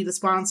it and be the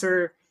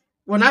sponsor,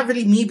 well, not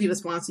really me be the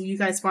sponsor. You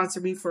guys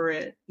sponsor me for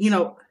it.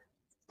 A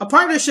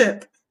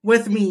partnership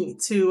with me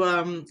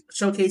to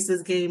showcase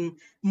this game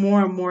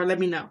more and more. Let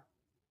me know.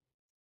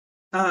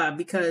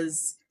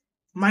 Because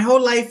my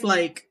whole life,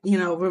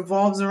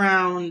 revolves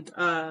around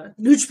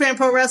New Japan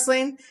Pro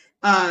Wrestling.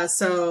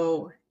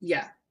 So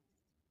yeah.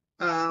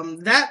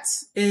 That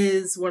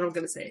is what I'm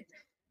gonna say.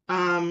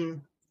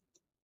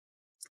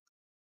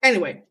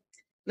 Anyway,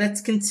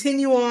 let's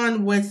continue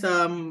on with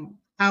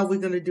how we're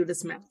gonna do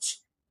this match.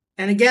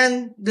 And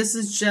again, this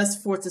is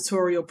just for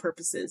tutorial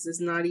purposes.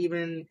 It's not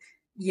even,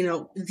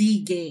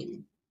 the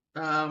game.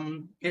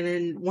 And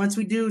then once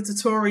we do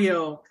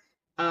tutorial,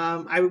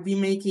 I will be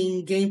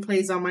making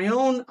gameplays on my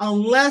own,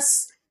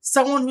 unless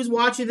someone who's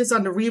watching this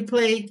on the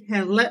replay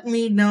can let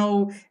me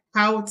know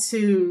how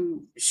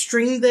to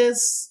stream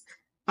this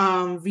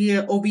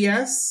via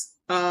OBS,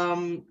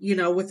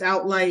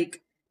 without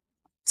like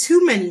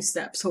too many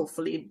steps,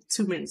 hopefully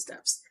too many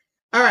steps.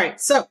 All right.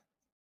 So,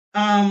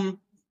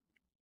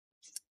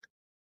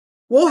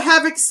 we'll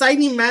have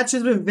exciting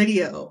matches with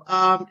video.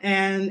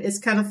 And it's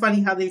kind of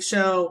funny how they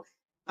show,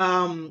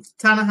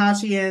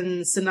 Tanahashi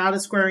and Sonata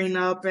squaring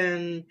up,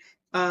 and,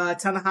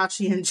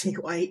 Tanahashi and Jay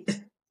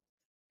White.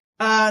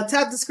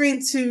 Tap the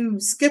screen to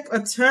skip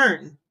a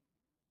turn,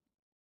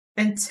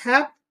 and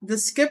tap the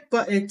skip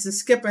button to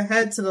skip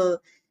ahead to the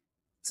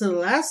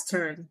last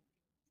turn.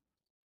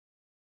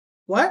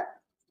 What?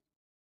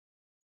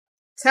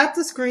 Tap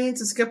the screen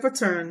to skip a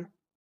turn,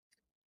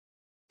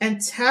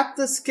 and tap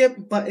the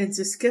skip button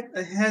to skip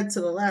ahead to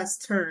the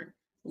last turn.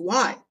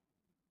 Why?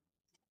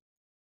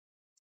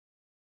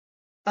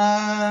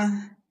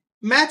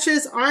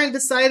 Matches aren't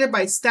decided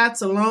by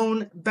stats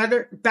alone.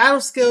 Better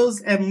battle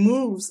skills and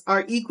moves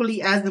are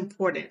equally as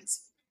important.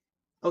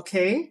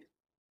 Okay?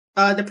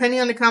 Depending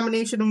on the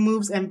combination of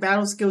moves and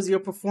battle skills, your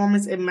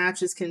performance in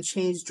matches can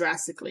change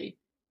drastically.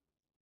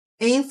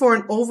 Aim for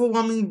an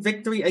overwhelming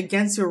victory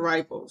against your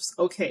rivals.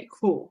 Okay,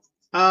 cool.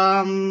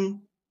 Okay,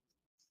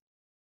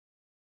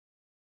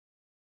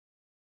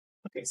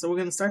 so we're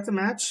gonna start the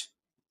match.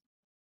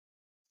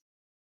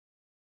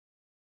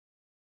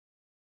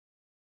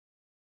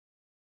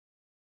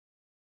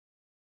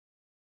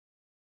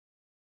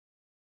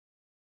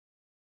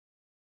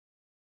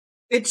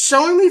 It's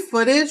showing me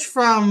footage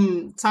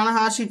from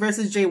Tanahashi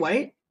versus Jay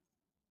White.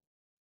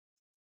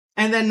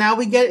 And then now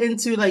we get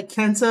into like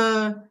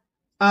Kenta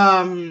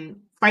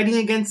fighting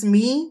against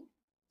me,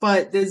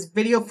 but there's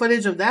video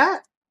footage of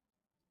that.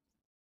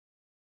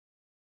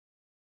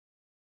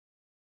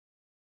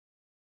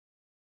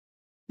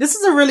 This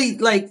is a really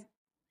like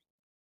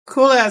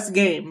cool ass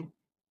game.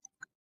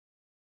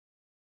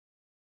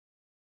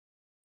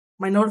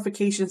 My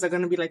notifications are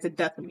gonna be like the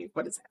death of me,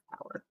 but it's half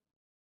hour.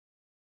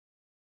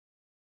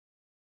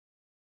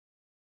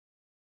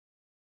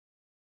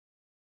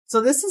 So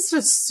this is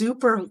just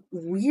super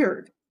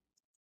weird.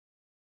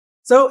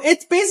 So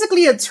it's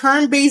basically a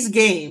turn-based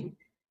game.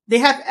 They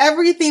have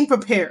everything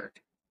prepared.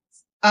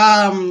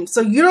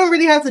 So you don't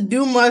really have to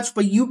do much,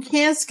 but you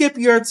can skip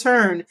your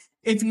turn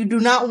if you do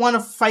not want to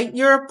fight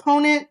your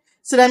opponent.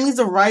 So that means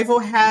the rival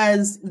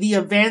has the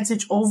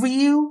advantage over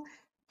you.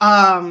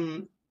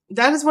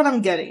 That is what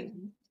I'm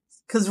getting.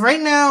 Because right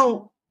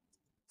now,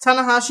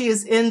 Tanahashi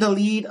is in the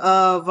lead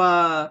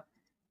of,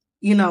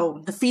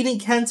 defeating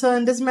Kenta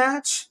in this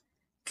match.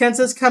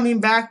 Kenta's coming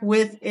back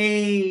with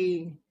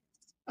a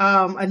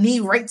knee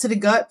right to the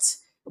gut,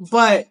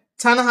 but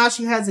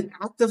Tanahashi has an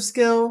active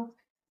skill.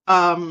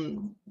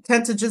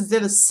 Kenta just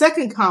did a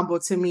second combo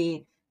to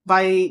me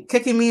by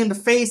kicking me in the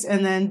face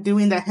and then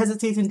doing that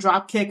hesitating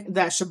drop kick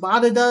that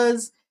Shibata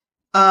does.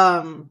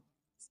 We're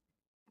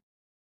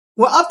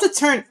up to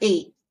turn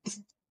 8.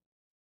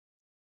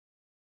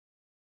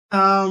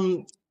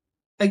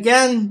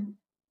 Again,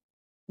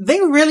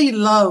 they really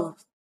love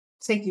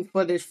taking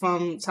footage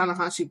from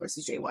Tanahashi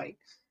versus Jay White.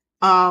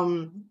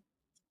 So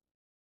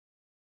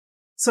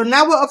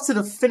now we're up to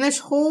the finish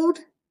hold.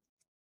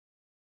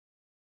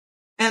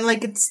 And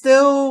like it's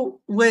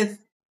still with,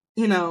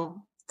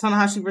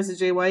 Tanahashi versus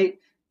Jay White.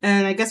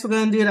 And I guess we're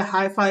gonna do the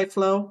high five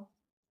flow.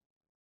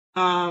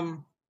 Cause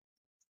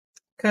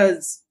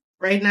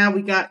right now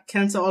we got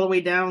Kenta all the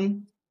way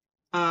down.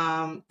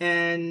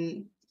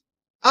 And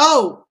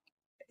oh,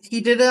 he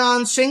did it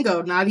on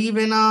Shingo, not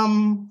even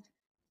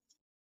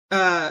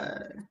uh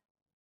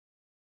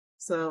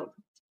so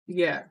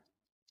yeah.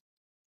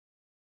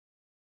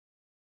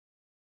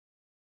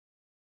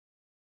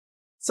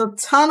 So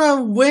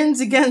Tana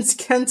wins against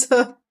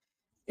Kenta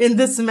in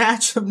this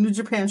match of New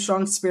Japan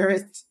Strong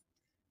Spirit.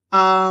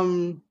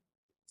 Um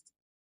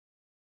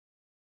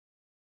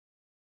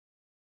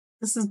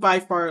this is by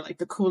far like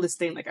the coolest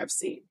thing like I've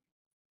seen.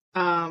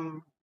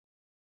 Um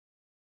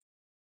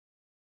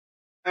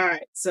all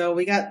right, so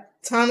we got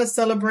Tana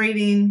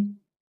celebrating.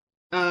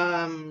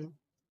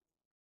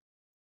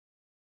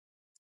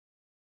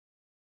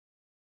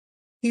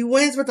 He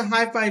wins with the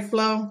high five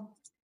flow.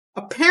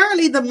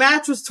 Apparently the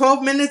match was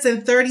 12 minutes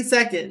and 30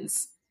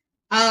 seconds.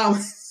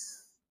 Um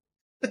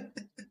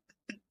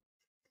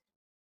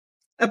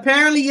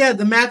Apparently, yeah,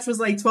 the match was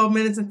like 12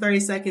 minutes and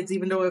 30 seconds,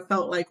 even though it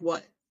felt like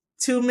what?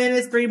 2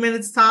 minutes, 3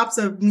 minutes tops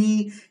of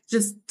me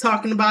just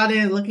talking about it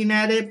and looking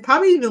at it.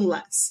 Probably even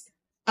less.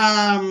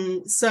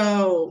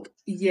 So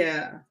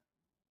yeah.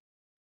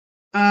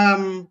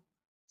 Um,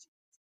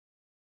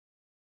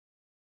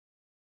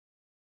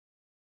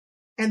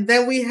 and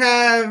then we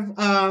have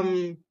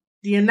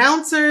the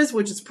announcers,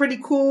 which is pretty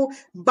cool.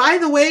 By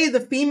the way,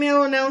 the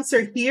female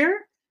announcer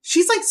here,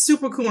 she's like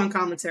super cool on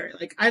commentary.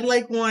 Like I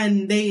like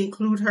when they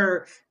include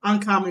her on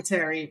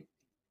commentary.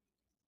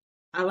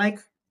 I like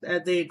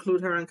that they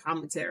include her on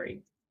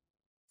commentary.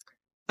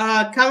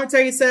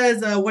 Commentary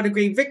says, what a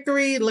great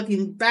victory.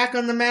 Looking back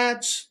on the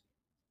match,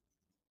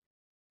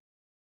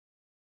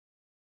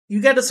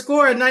 you get a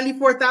score of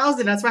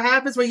 94,000. That's what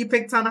happens when you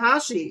pick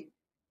Tanahashi.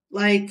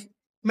 Like,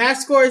 match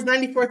score is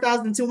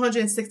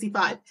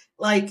 94,265.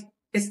 Like,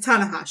 it's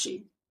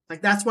Tanahashi.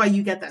 Like, that's why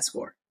you get that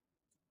score.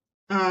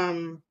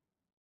 Oh,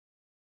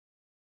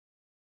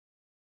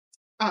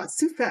 it's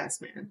too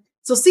fast, man.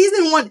 So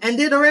season 1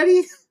 ended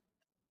already?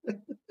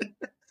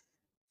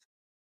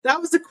 That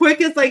was the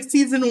quickest, like,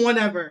 season 1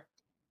 ever.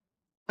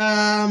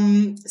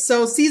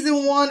 So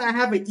season 1, I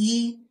have an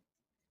E.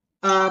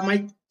 Okay.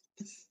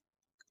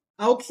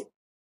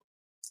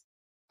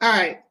 All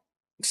right.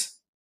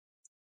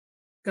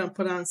 Gonna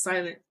put on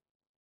silent.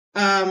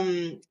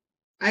 I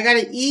got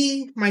an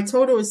E. My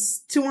total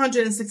is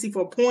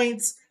 264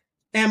 points,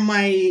 and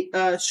my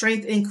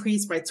strength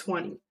increased by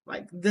 20.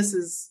 Like this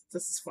is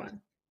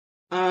fun.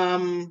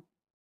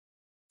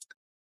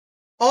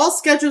 All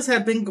schedules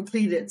have been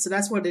completed, so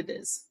that's what it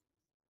is.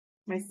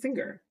 My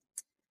finger.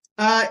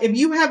 If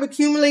you have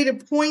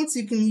accumulated points,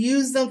 you can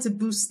use them to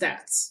boost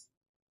stats.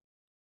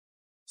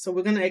 So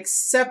we're gonna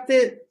accept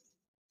it.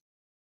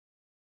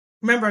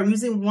 Remember, I'm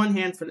using one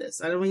hand for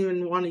this. I don't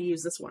even want to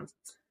use this one.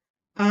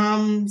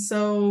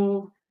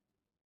 So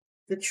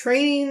the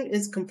training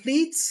is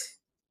complete.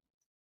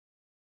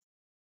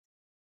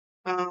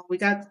 We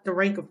got the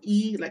rank of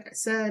E, like I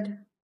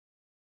said.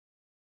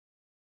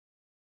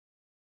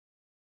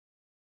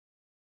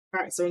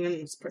 All right, so we're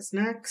gonna press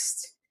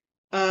next.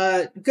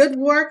 Good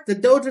work. The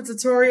dojo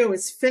tutorial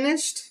is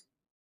finished.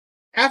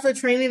 After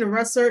training, the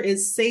wrestler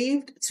is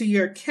saved to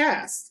your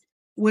cast,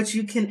 which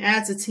you can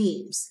add to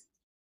teams.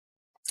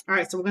 All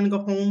right, so we're gonna go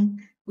home.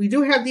 We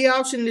do have the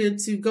option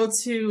to go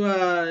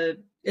to.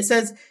 It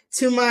says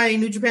to my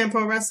New Japan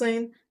Pro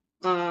Wrestling.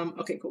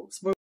 Okay, cool.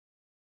 So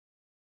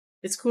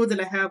it's cool that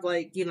I have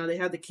like they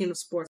have the King of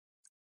Sports.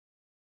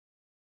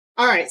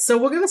 All right, so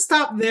we're gonna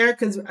stop there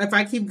because if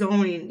I keep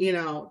going,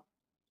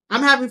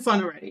 I'm having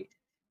fun already.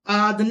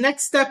 The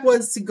next step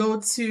was to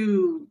go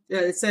to.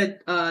 It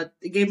said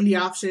it gave me the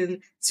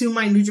option to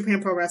my New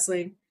Japan Pro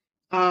Wrestling.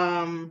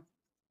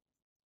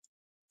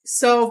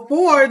 So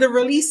for the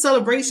release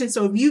celebration,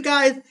 so if you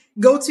guys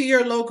go to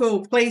your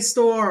local Play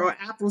Store or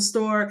Apple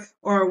Store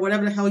or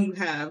whatever the hell you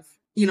have,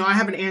 I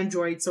have an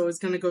Android, so it's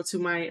gonna go to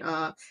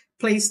my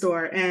Play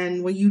Store,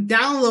 and when you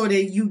download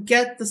it, you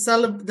get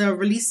the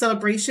release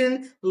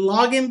celebration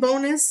login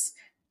bonus,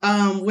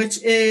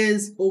 which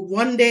is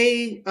 1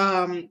 day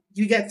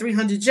you get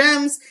 300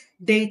 gems.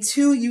 Day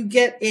 2 you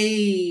get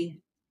a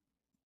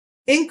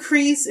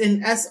increase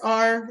in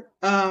SR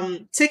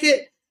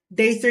ticket.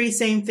 Day 3,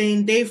 same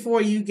thing. Day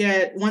 4, you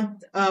get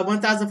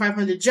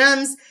 1,500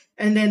 gems.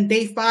 And then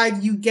day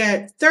 5, you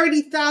get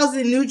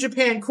 30,000 New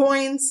Japan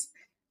coins.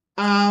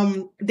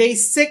 Day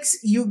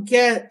 6, you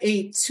get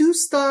a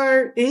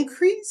 2-star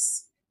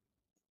increase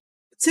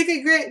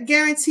ticket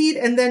guaranteed.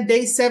 And then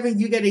day 7,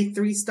 you get a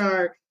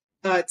 3-star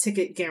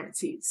ticket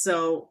guaranteed.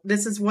 So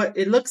this is what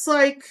it looks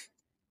like.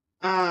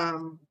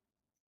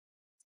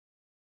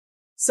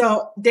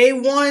 So day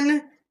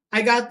 1,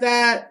 I got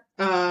that.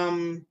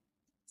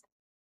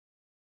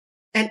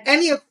 And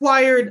any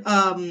acquired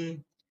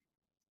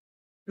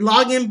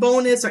login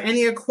bonus or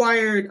any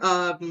acquired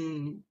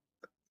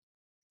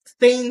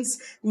things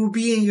will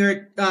be in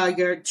your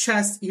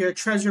chest, your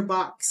treasure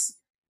box.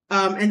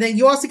 And then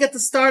you also get the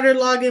starter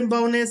login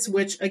bonus,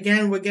 which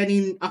again we're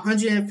getting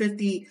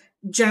 150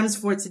 gems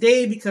for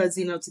today because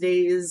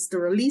today is the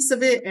release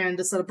of it and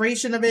the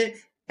celebration of it,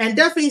 and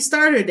definitely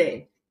starter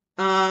day.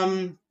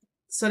 So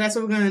that's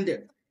what we're gonna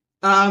do.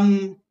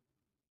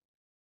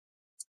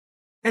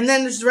 And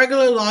then there's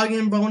regular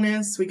login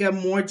bonus. We get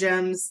more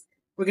gems.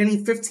 We're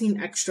getting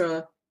 15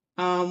 extra.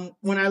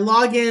 When I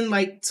log in,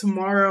 like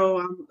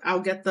tomorrow,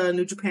 I'll get the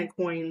New Japan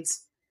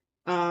coins.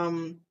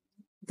 The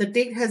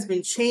date has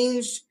been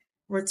changed.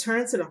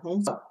 Return to the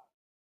home.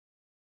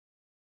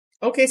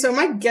 Okay, so am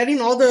I getting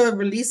all the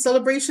release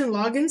celebration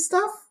login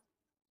stuff?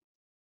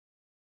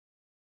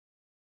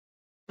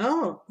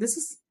 Oh, this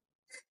is.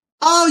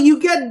 Oh, you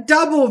get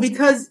double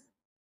because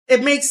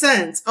it makes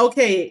sense.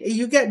 Okay,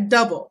 you get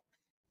double.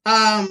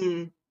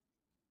 Um,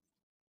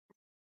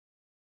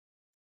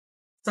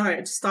 Sorry,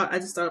 I just thought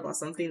about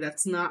something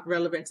that's not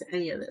relevant to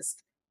any of this.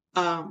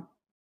 Um,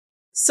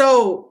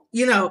 so,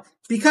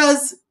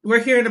 because we're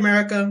here in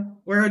America,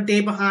 we're a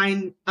day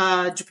behind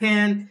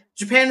Japan.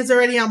 Japan is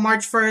already on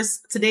March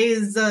 1st. Today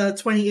is the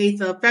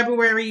 28th of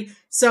February.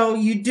 So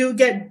you do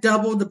get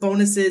double the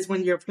bonuses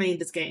when you're playing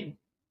this game.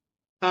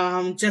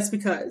 Just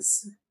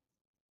because.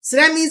 So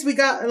that means we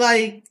got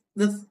like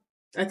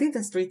I think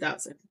that's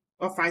 3,000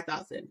 or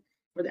 5,000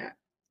 for that.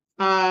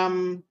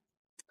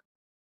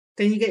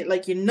 Then you get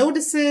like your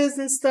notices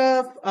and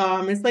stuff.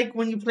 It's like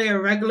when you play a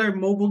regular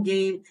mobile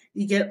game,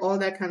 you get all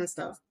that kind of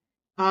stuff.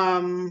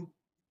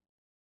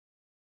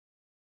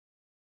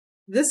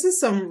 This is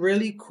some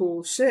really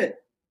cool shit.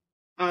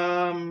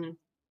 So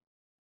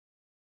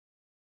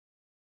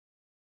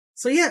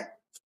yeah,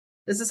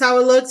 this is how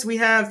it looks. We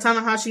have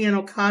Tanahashi and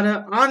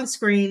Okada on the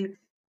screen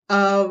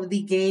of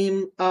the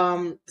game.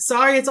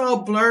 Sorry, it's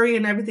all blurry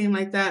and everything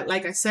like that.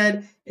 Like I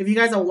said, if you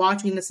guys are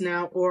watching this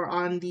now or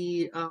on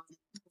the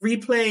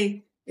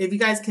replay, if you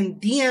guys can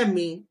DM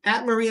me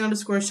at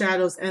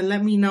Marie_Shadows and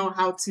let me know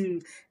how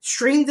to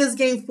stream this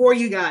game for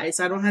you guys.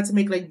 I don't have to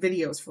make like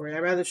videos for it. I'd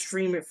rather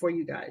stream it for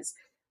you guys.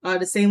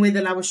 The same way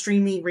that I was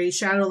streaming Raid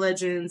Shadow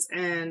Legends,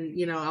 and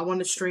I want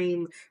to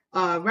stream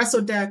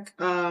WrestleDeck.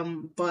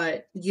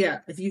 But yeah,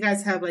 if you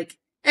guys have like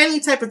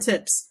any type of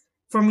tips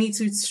for me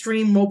to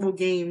stream mobile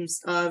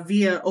games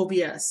via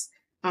OBS,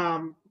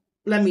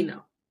 let me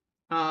know.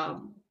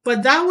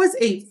 But that was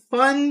a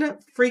fun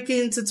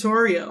freaking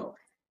tutorial.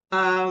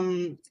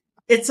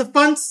 It's a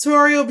fun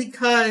tutorial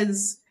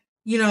because,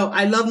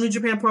 I love New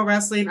Japan Pro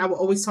Wrestling. I will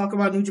always talk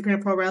about New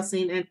Japan Pro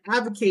Wrestling and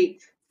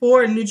advocate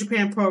for New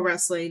Japan Pro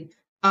Wrestling.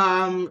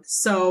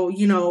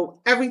 So,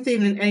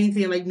 everything and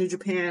anything like New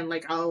Japan,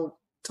 like I'll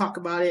talk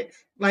about it.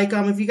 Like,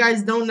 if you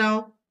guys don't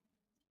know,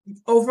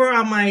 over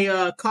on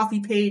my coffee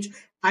page,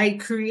 I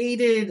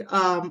created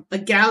a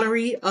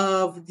gallery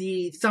of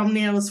the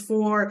thumbnails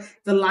for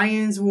the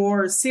Lions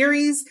War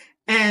series,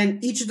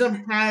 and each of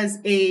them has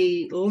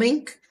a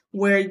link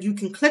where you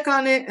can click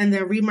on it and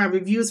then read my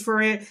reviews for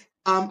it.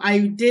 I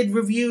did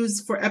reviews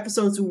for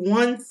episodes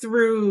 1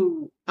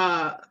 through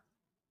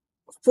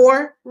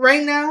 4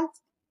 right now.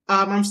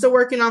 I'm still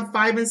working on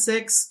 5 and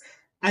 6.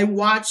 I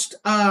watched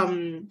all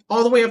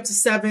the way up to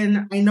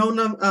 7. I know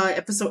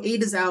episode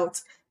 8 is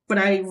out, but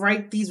I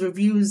write these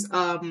reviews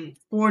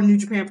for New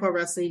Japan Pro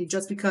Wrestling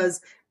just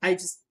because I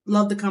just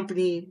love the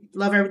company,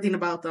 love everything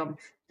about them.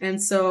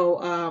 And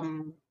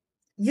so,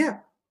 yeah.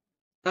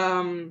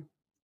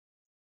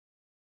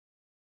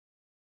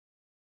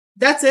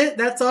 That's it.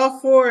 That's all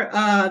for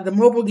the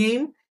mobile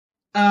game.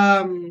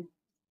 We're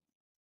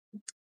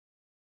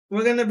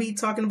going to be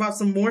talking about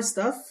some more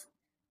stuff.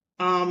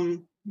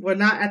 We're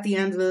not at the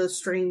end of the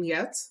stream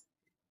yet.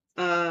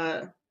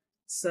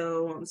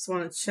 So I just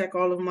want to check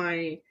all of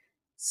my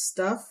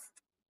stuff.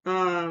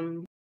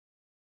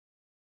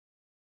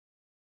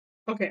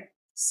 Okay.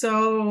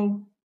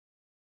 So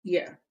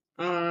yeah.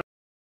 I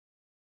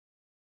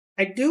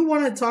do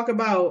want to talk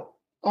about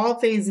all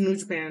things New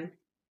Japan.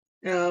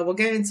 We'll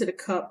get into the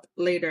cup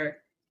later.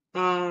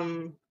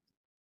 We're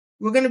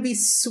going to be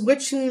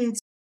switching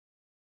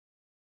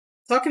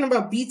talking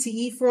about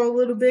BTE for a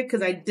little bit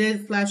because I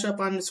did flash up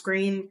on the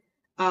screen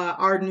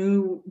our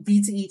new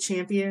BTE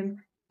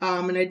champion.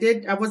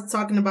 And I was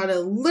talking about it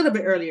a little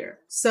bit earlier.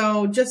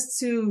 So just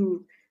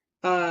to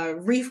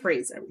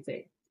rephrase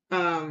everything.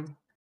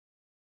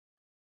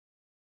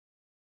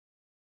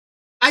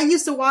 I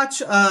used to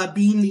watch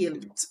Being the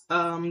Elite.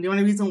 The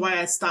only reason why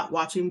I stopped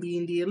watching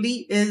Being the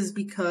Elite is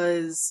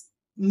because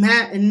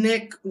Matt and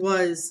Nick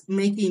was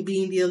making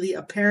Being the Elite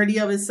a parody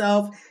of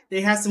itself.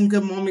 They had some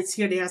good moments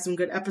here. They had some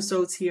good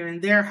episodes here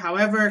and there.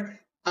 However,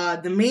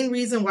 the main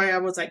reason why I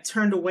was like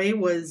turned away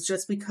was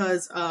just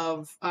because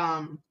of,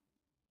 them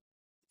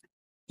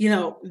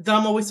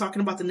always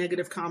talking about the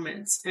negative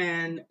comments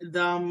and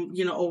them,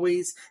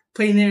 always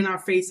putting it in our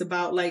face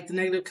about like the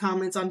negative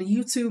comments on the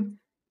YouTube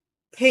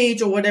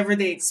page or whatever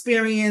they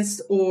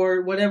experienced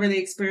or whatever they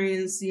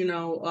experienced,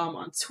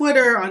 on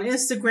Twitter, on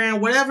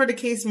Instagram, whatever the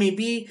case may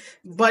be.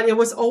 But it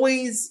was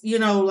always,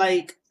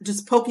 like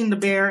just poking the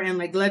bear and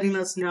like letting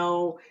us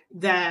know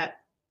that,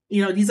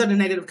 these are the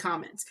negative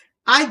comments.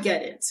 I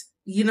get it.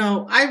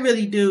 I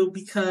really do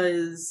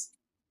because,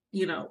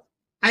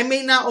 I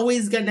may not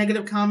always get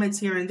negative comments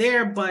here and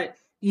there, but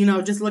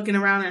just looking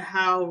around at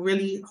how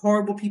really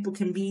horrible people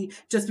can be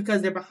just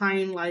because they're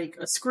behind like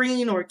a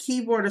screen or a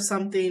keyboard or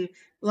something,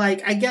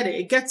 like I get it.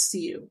 It gets to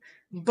you.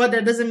 but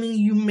that doesn't mean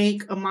you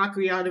make a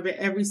mockery out of it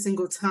every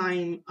single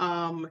time,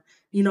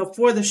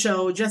 for the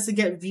show, just to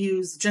get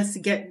views, just to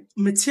get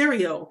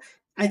material.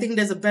 I think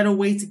there's a better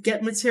way to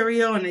get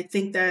material, and I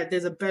think that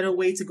there's a better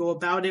way to go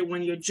about it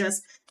when you're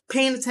just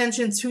paying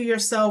attention to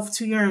yourself,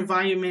 to your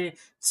environment,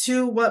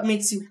 to what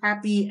makes you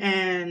happy.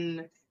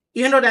 And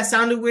even though that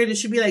sounded weird, it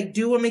should be like,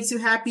 do what makes you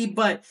happy.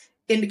 But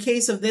in the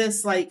case of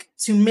this, like,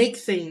 to make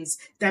things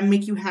that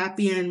make you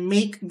happy and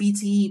make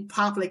BTE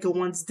pop like it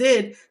once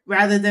did,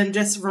 rather than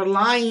just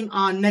relying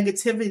on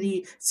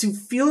negativity to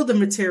fuel the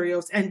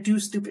materials and do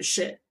stupid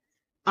shit.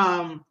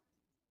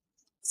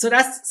 So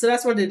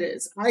that's what it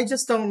is. I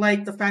just don't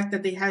like the fact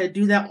that they had to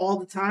do that all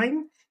the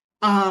time.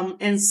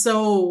 And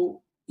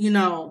so,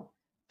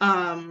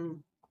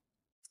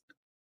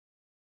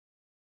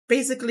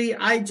 basically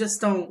I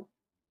just don't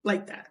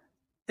like that.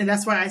 And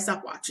that's why I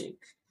stopped watching.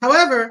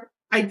 However,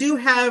 I do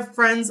have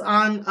friends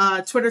on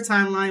Twitter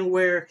timeline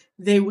where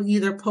they will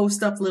either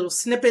post up little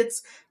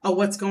snippets of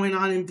what's going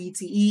on in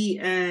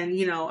BTE,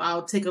 and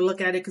I'll take a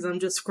look at it because I'm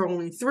just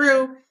scrolling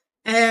through.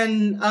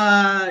 And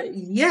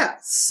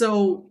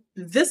so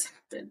this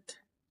happened.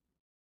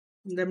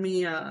 Let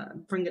me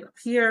bring it up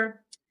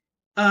here.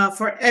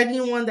 For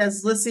anyone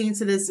that's listening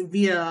to this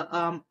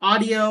via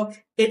audio,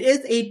 it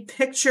is a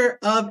picture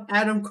of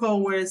Adam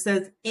Cole where it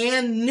says,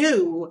 "and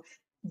new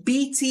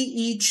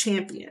BTE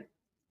champion."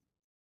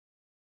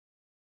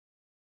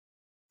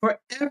 For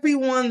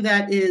everyone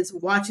that is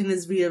watching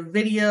this via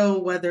video,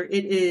 whether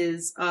it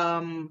is,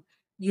 replay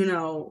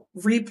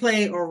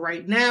or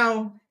right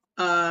now,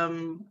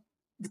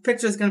 the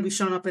picture is going to be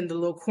shown up in the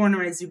little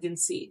corner, as you can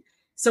see.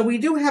 So we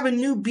do have a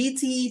new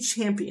BTE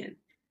champion.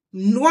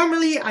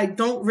 Normally, I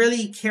don't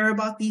really care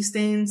about these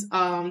things.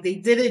 They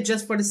did it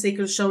just for the sake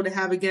of the show to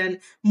have,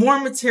 again, more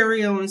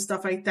material and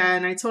stuff like that,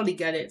 and I totally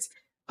get it.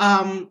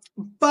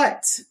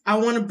 But I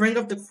want to bring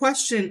up the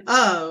question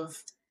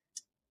of,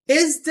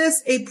 is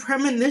this a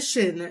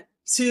premonition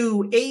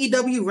to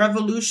AEW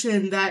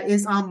Revolution that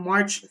is on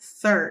March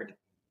 3rd?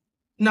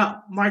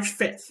 No, March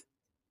 5th.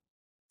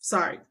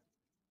 Sorry.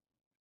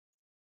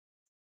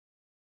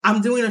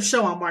 I'm doing a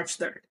show on March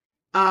 3rd.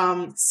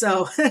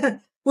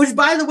 Which,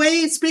 by the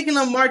way, speaking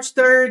of March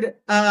 3rd,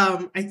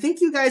 I think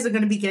you guys are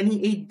going to be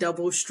getting a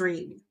double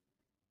stream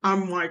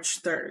on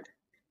March 3rd.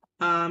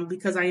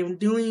 Because I am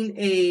doing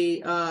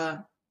a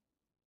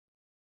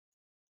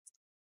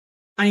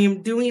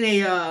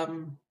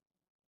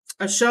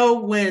show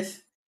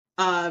with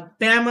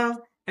Bama,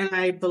 and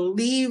I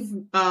believe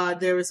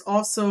there is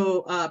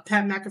also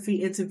Pat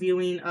McAfee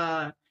interviewing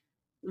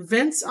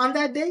Vince on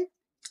that day.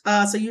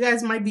 So you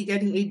guys might be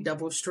getting a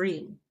double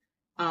stream,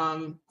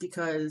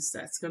 because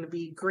that's going to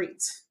be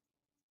great.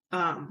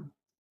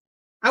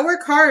 I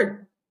work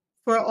hard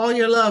for all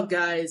your love,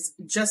 guys.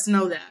 Just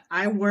know that.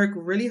 I work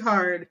really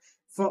hard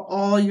for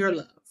all your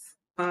love.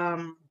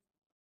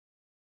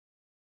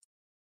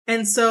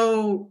 And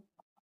so,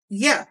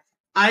 yeah,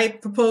 I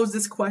propose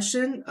this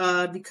question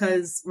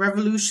because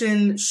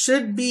Revolution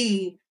should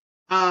be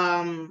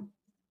March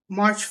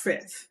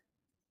 5th.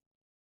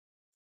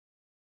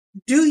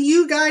 Do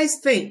you guys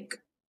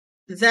think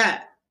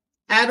that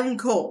Adam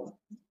Cole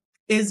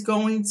is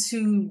going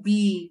to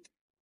be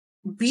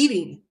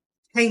beating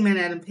Hangman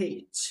Adam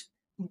Page,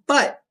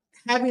 but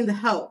having the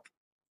help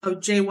of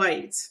Jay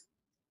White?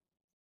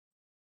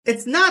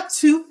 It's not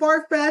too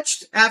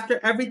far-fetched after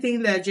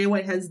everything that Jay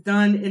White has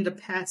done in the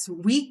past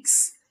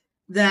weeks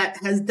that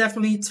has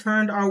definitely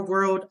turned our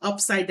world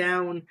upside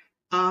down.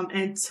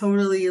 And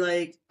totally,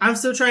 like, I'm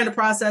still trying to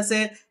process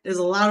it. There's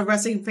a lot of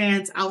wrestling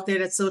fans out there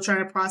that's still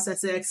trying to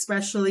process it,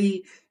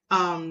 especially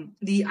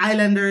the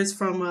Islanders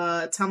from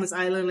Thomas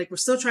Island. Like, we're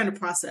still trying to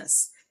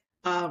process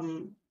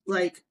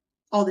like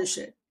all this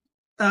shit.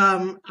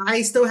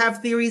 I still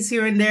have theories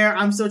here and there.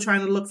 I'm still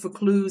trying to look for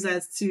clues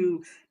as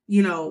to,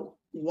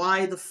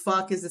 why the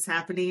fuck is this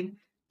happening?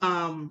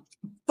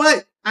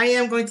 But I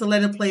am going to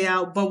let it play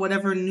out. But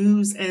whatever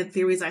news and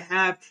theories I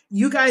have,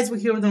 you guys will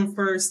hear them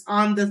first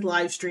on this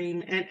live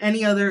stream and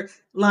any other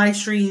live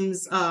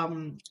streams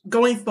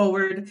going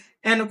forward.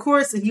 And of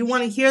course, if you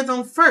want to hear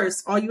them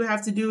first, all you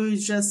have to do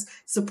is just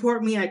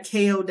support me at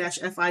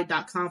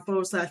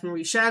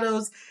ko-fi.com/Marie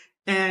Shadows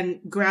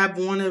and grab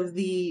one of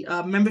the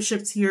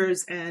membership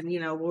tiers, and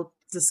we'll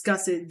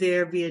discuss it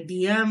there via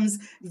DMs,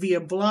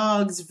 via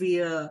blogs,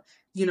 via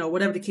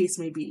whatever the case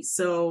may be.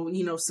 So,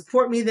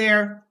 support me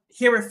there,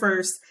 hear it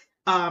first,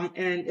 and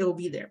it'll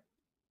be there.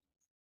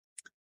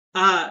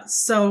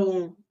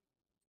 So,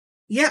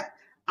 yeah,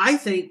 I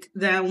think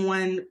that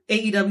when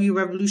AEW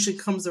Revolution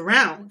comes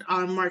around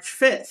on March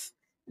 5th,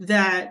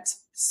 that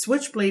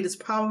Switchblade is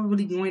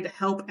probably going to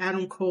help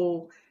Adam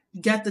Cole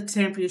get the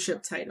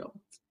championship title.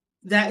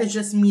 That is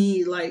just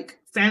me, like,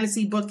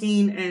 fantasy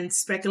booking and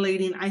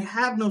speculating. I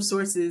have no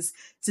sources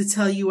to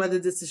tell you whether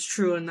this is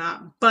true or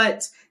not,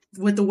 but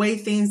with the way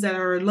things that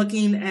are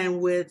looking, and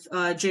with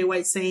Jay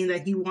White saying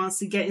that he wants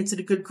to get into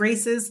the good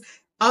graces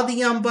of the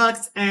Young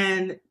Bucks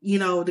and,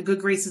 the good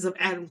graces of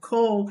Adam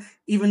Cole,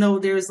 even though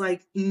there's,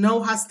 like,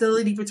 no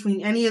hostility between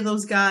any of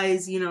those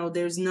guys,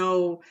 there's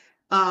no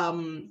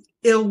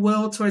ill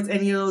will towards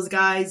any of those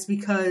guys,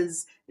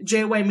 because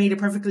Jay White made it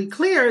perfectly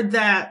clear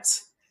that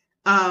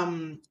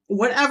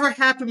whatever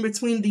happened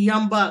between the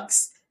Young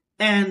Bucks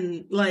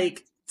and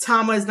like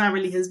Tama is not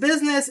really his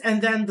business.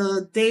 And then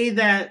the day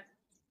that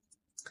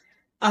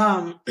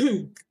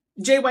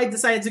Jay White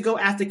decided to go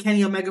after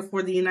Kenny Omega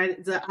for the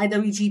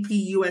IWGP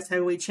US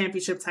Heavyweight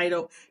Championship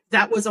title,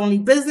 that was only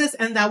business,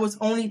 and that was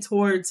only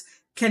towards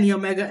Kenny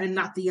Omega and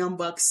not the Young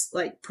Bucks,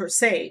 like, per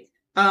se.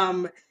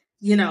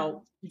 You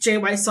know, Jay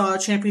White saw a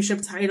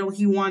championship title,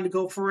 he wanted to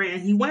go for it,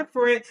 and he went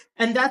for it,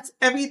 and that's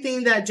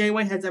everything that Jay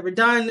White has ever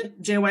done.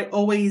 Jay White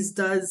always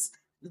does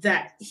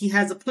that. He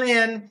has a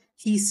plan,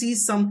 he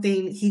sees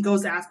something, he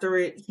goes after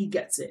it, he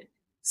gets it,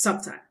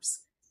 sometimes.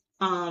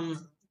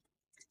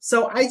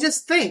 So I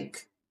just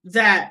think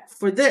that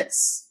for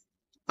this,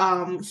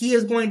 he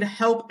is going to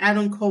help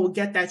Adam Cole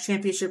get that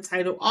championship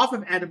title off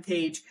of Adam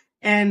Page,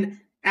 and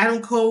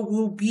Adam Cole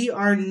will be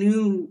our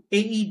new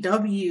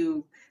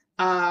AEW,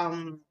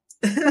 our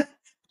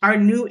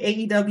new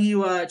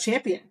AEW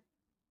champion.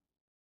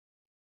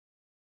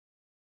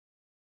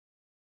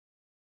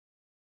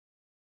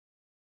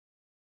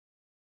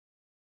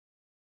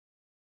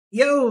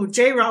 Yo,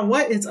 J-Rod,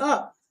 what is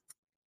up?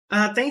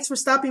 Thanks for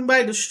stopping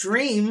by the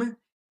stream,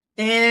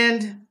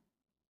 and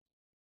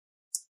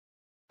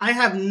I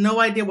have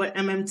no idea what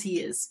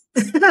MMT is.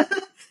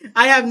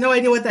 I have no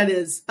idea what that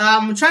is.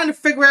 I'm trying to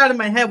figure out in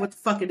my head what the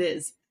fuck it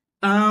is.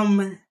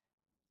 Because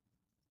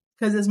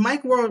it's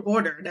Mike World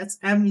Order. That's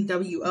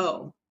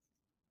MWO.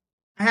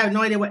 I have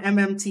no idea what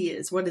MMT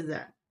is. What is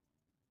that?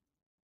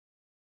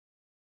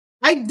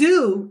 I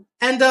do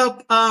end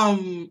up,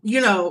 you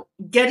know,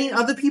 getting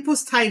other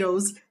people's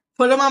titles,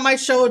 put them on my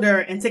shoulder,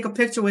 and take a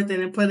picture with it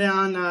and put it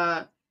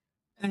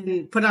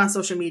on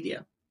social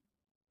media.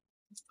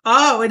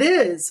 Oh, it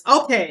is.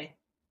 Okay.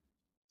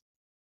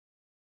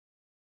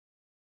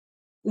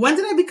 When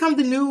did I become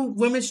the new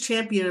women's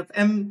champion of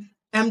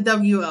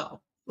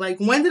MWO? Like,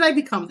 when did I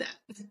become that?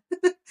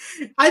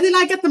 I did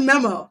not get the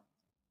memo.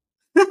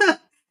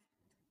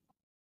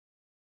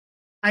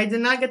 I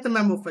did not get the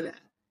memo for that.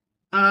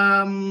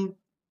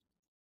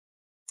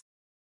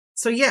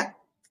 So yeah.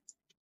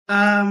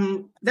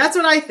 That's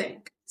what I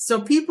think. So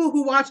people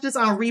who watch this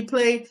on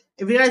replay,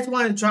 if you guys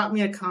want to drop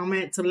me a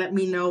comment to let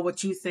me know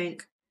what you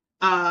think,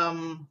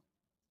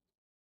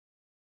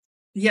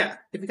 yeah,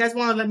 if you guys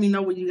want to let me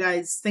know what you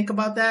guys think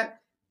about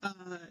that,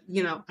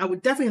 you know, I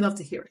would definitely love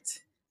to hear it.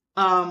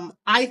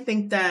 I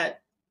think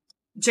that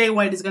Jay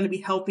White is going to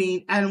be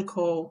helping Adam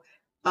Cole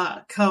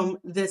come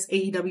this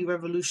AEW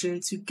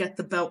Revolution to get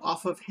the belt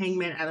off of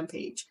Hangman Adam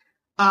Page.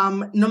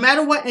 No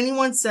matter what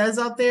anyone says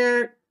out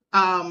there,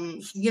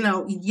 you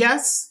know,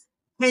 yes,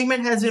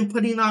 Hangman has been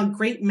putting on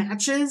great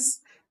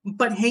matches,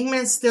 but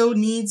Hangman still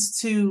needs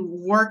to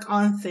work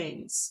on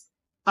things,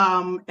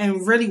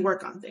 and really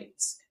work on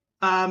things,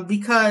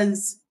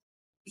 because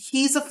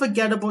he's a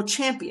forgettable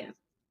champion.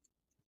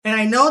 And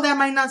I know that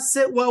might not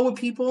sit well with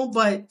people,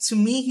 but to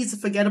me, he's a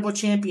forgettable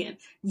champion.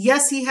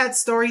 Yes, he had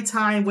story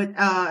time with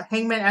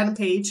Hangman Adam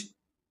Page.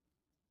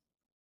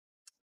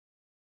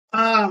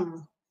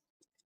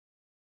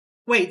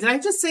 Wait, did I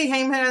just say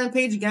Hangman Adam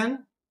Page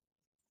again?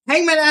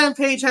 Hangman Adam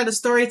Page had a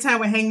story time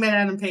with Hangman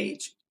Adam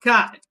Page.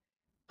 God.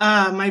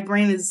 My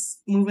brain is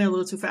moving a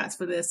little too fast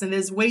for this, and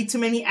there's way too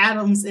many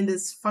Adams in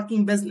this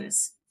fucking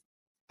business.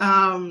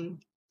 Hangman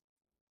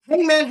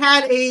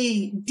had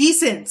a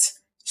decent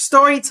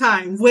story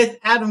time with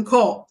Adam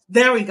Cole.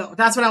 There we go.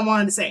 That's what I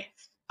wanted to say.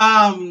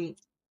 Hangman,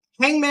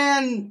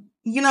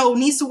 you know,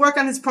 needs to work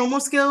on his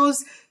promo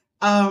skills.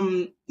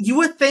 You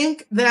would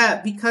think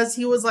that because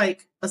he was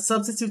like a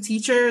substitute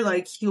teacher,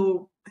 like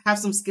he'll have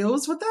some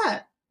skills with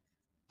that.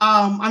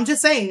 I'm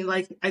just saying,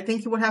 like, I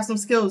think he would have some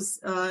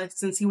skills,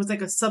 since he was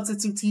like a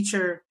substitute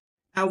teacher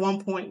at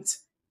one point.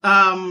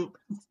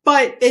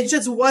 But it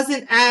just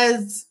wasn't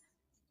as,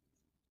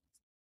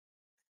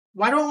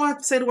 why don't I want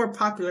to say the word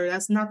popular?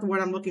 That's not the word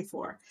I'm looking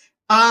for.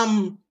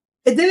 It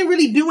didn't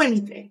really do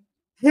anything.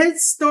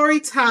 His story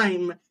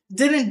time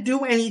didn't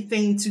do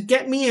anything to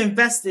get me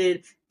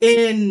invested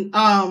in,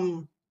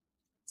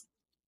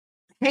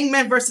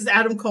 Hangman versus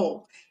Adam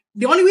Cole.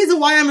 The only reason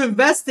why I'm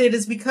invested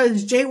is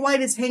because Jay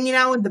White is hanging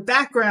out in the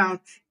background,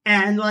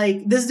 and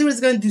like, this dude is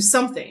going to do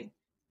something.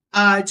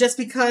 Just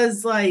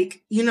because,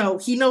 like, you know,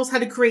 he knows how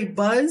to create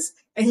buzz,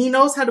 and he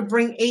knows how to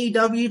bring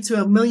AEW to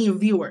 1 million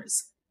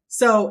viewers.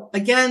 So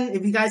again,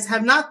 if you guys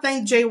have not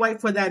thanked Jay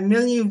White for that 1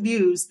 million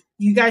views,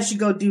 you guys should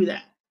go do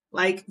that.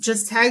 Like,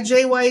 just tag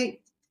Jay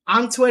White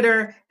on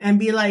Twitter and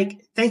be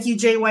like, thank you,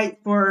 Jay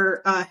White,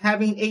 for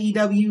having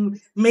AEW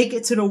make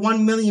it to the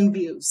 1 million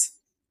views.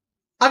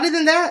 Other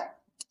than that,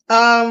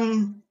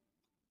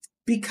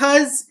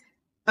 because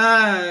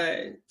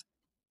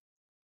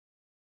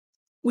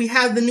we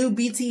have the new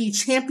BTE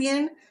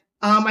champion,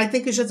 I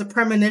think it's just a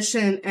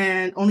premonition,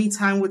 and only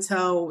time will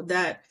tell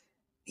that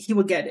he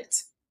will get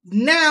it.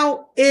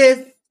 Now,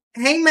 if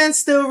Hangman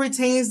still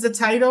retains the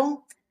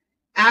title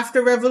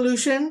after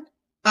Revolution,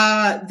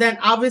 then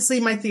obviously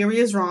my theory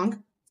is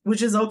wrong,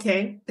 which is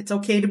okay. It's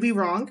okay to be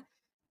wrong.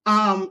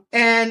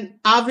 And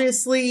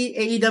obviously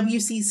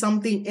AEW sees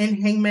something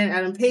in Hangman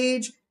Adam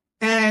Page.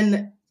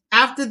 And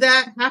after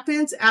that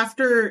happens,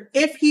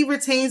 if he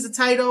retains the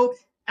title,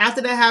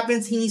 after that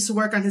happens, he needs to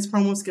work on his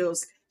promo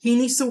skills. He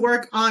needs to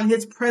work on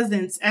his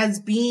presence as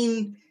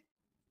being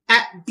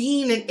an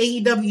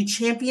AEW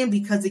champion,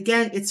 because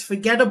again, it's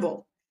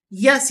forgettable.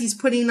 Yes, he's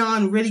putting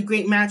on really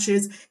great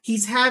matches. He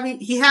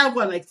had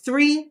like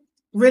 3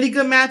 really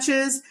good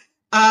matches.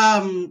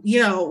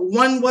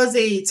 One was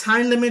a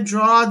time limit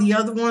draw. The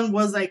other one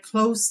was like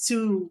close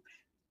to,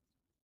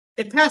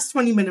 it passed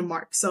 20-minute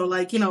mark. So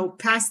like,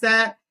 past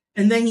that.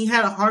 And then he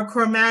had a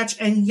hardcore match.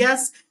 And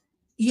yes,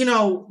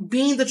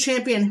 being the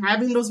champion,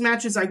 having those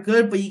matches are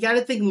good, but you got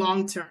to think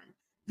long term,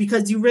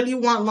 because you really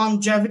want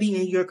longevity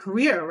in your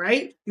career,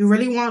 right? You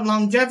really want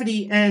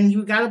longevity, and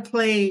you got to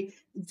play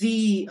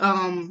the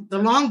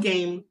long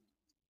game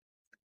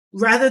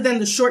rather than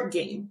the short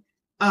game.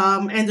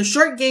 And the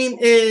short game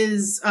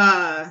is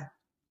going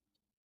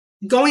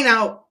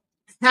out,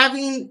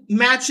 having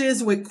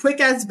matches with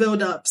quick ass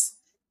build-ups,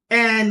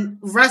 and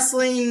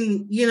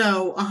wrestling,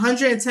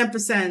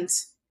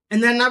 110%,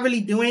 and then not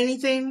really doing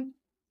anything.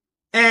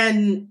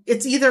 And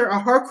it's either a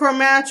hardcore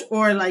match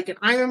or like an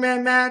Iron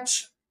Man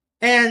match.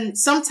 And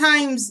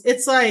sometimes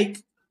it's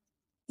like,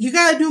 you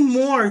gotta do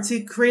more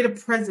to create a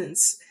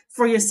presence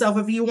for yourself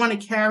if you want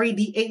to carry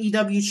the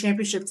AEW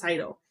championship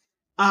title.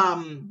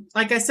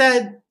 Like I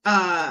said,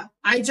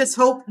 I just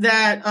hope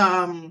that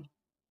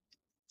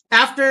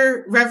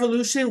after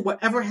Revolution,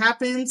 whatever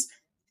happens,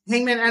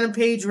 Hangman Adam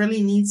Page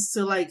really needs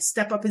to like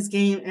step up his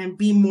game and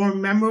be more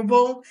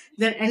memorable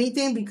than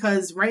anything,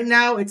 because right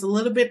now it's a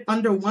little bit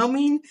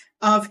underwhelming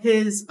of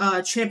his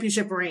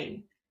championship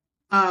reign.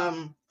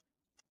 Adam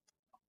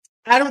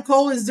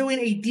Cole is doing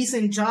a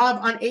decent job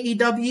on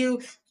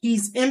AEW.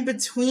 He's in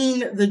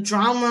between the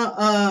drama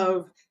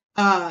of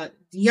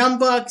Young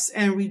Bucks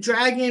and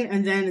Redragon,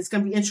 and then it's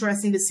going to be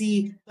interesting to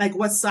see like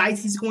what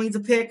sides he's going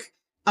to pick.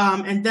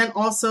 And then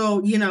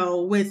also,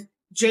 with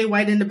Jay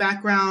White in the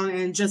background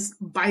and just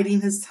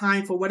biding his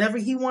time for whatever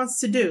he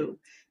wants to do,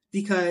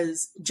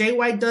 because Jay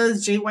White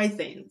does Jay White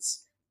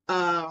things.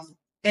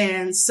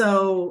 And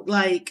so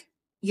like,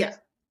 yeah.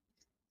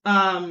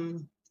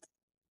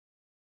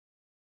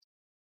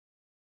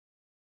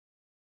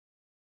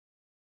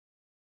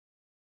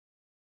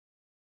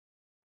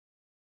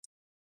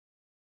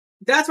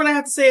 That's what I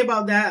have to say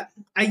about that.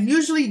 I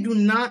usually do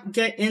not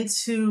get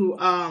into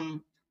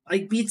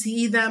like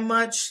BTE that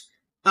much,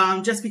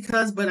 just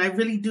because, but I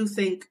really do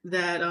think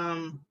that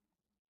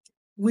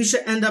we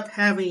should end up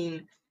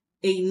having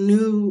a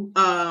new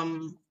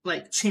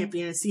like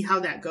champion and see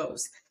how that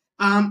goes.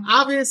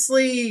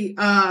 Obviously,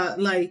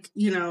 Hangman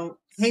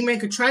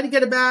could try to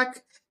get it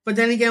back, but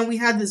then again, we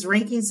had this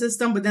ranking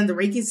system, but then the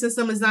ranking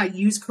system is not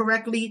used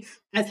correctly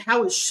as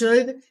how it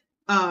should.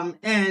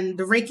 And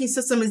the ranking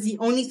system is the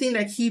only thing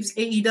that keeps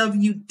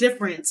AEW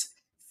different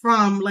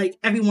from like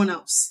everyone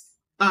else.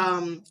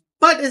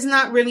 But it's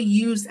not really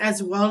used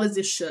as well as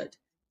it should.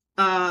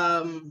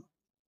 But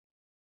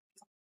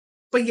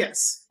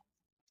yes,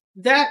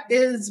 that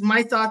is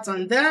my thoughts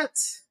on that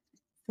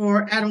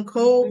for Adam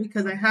Cole,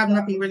 because I have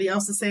nothing really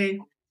else to say.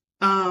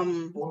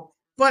 But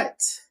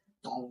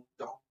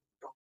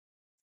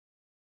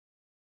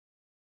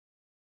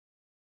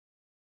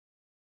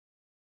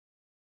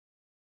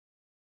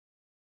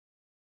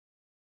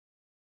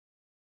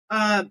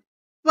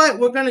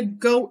we're gonna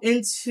go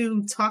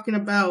into talking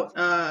about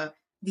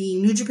the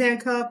New Japan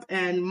Cup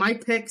and my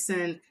picks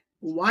and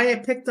why I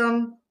picked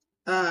them.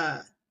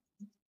 And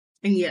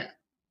yeah,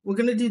 we're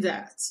gonna do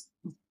that.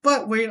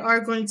 But we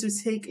are going to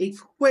take a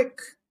quick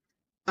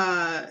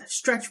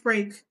stretch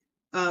break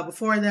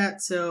before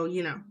that, so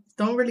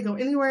don't really go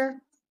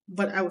anywhere.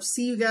 But I will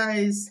see you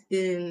guys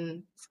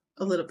in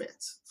a little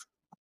bit.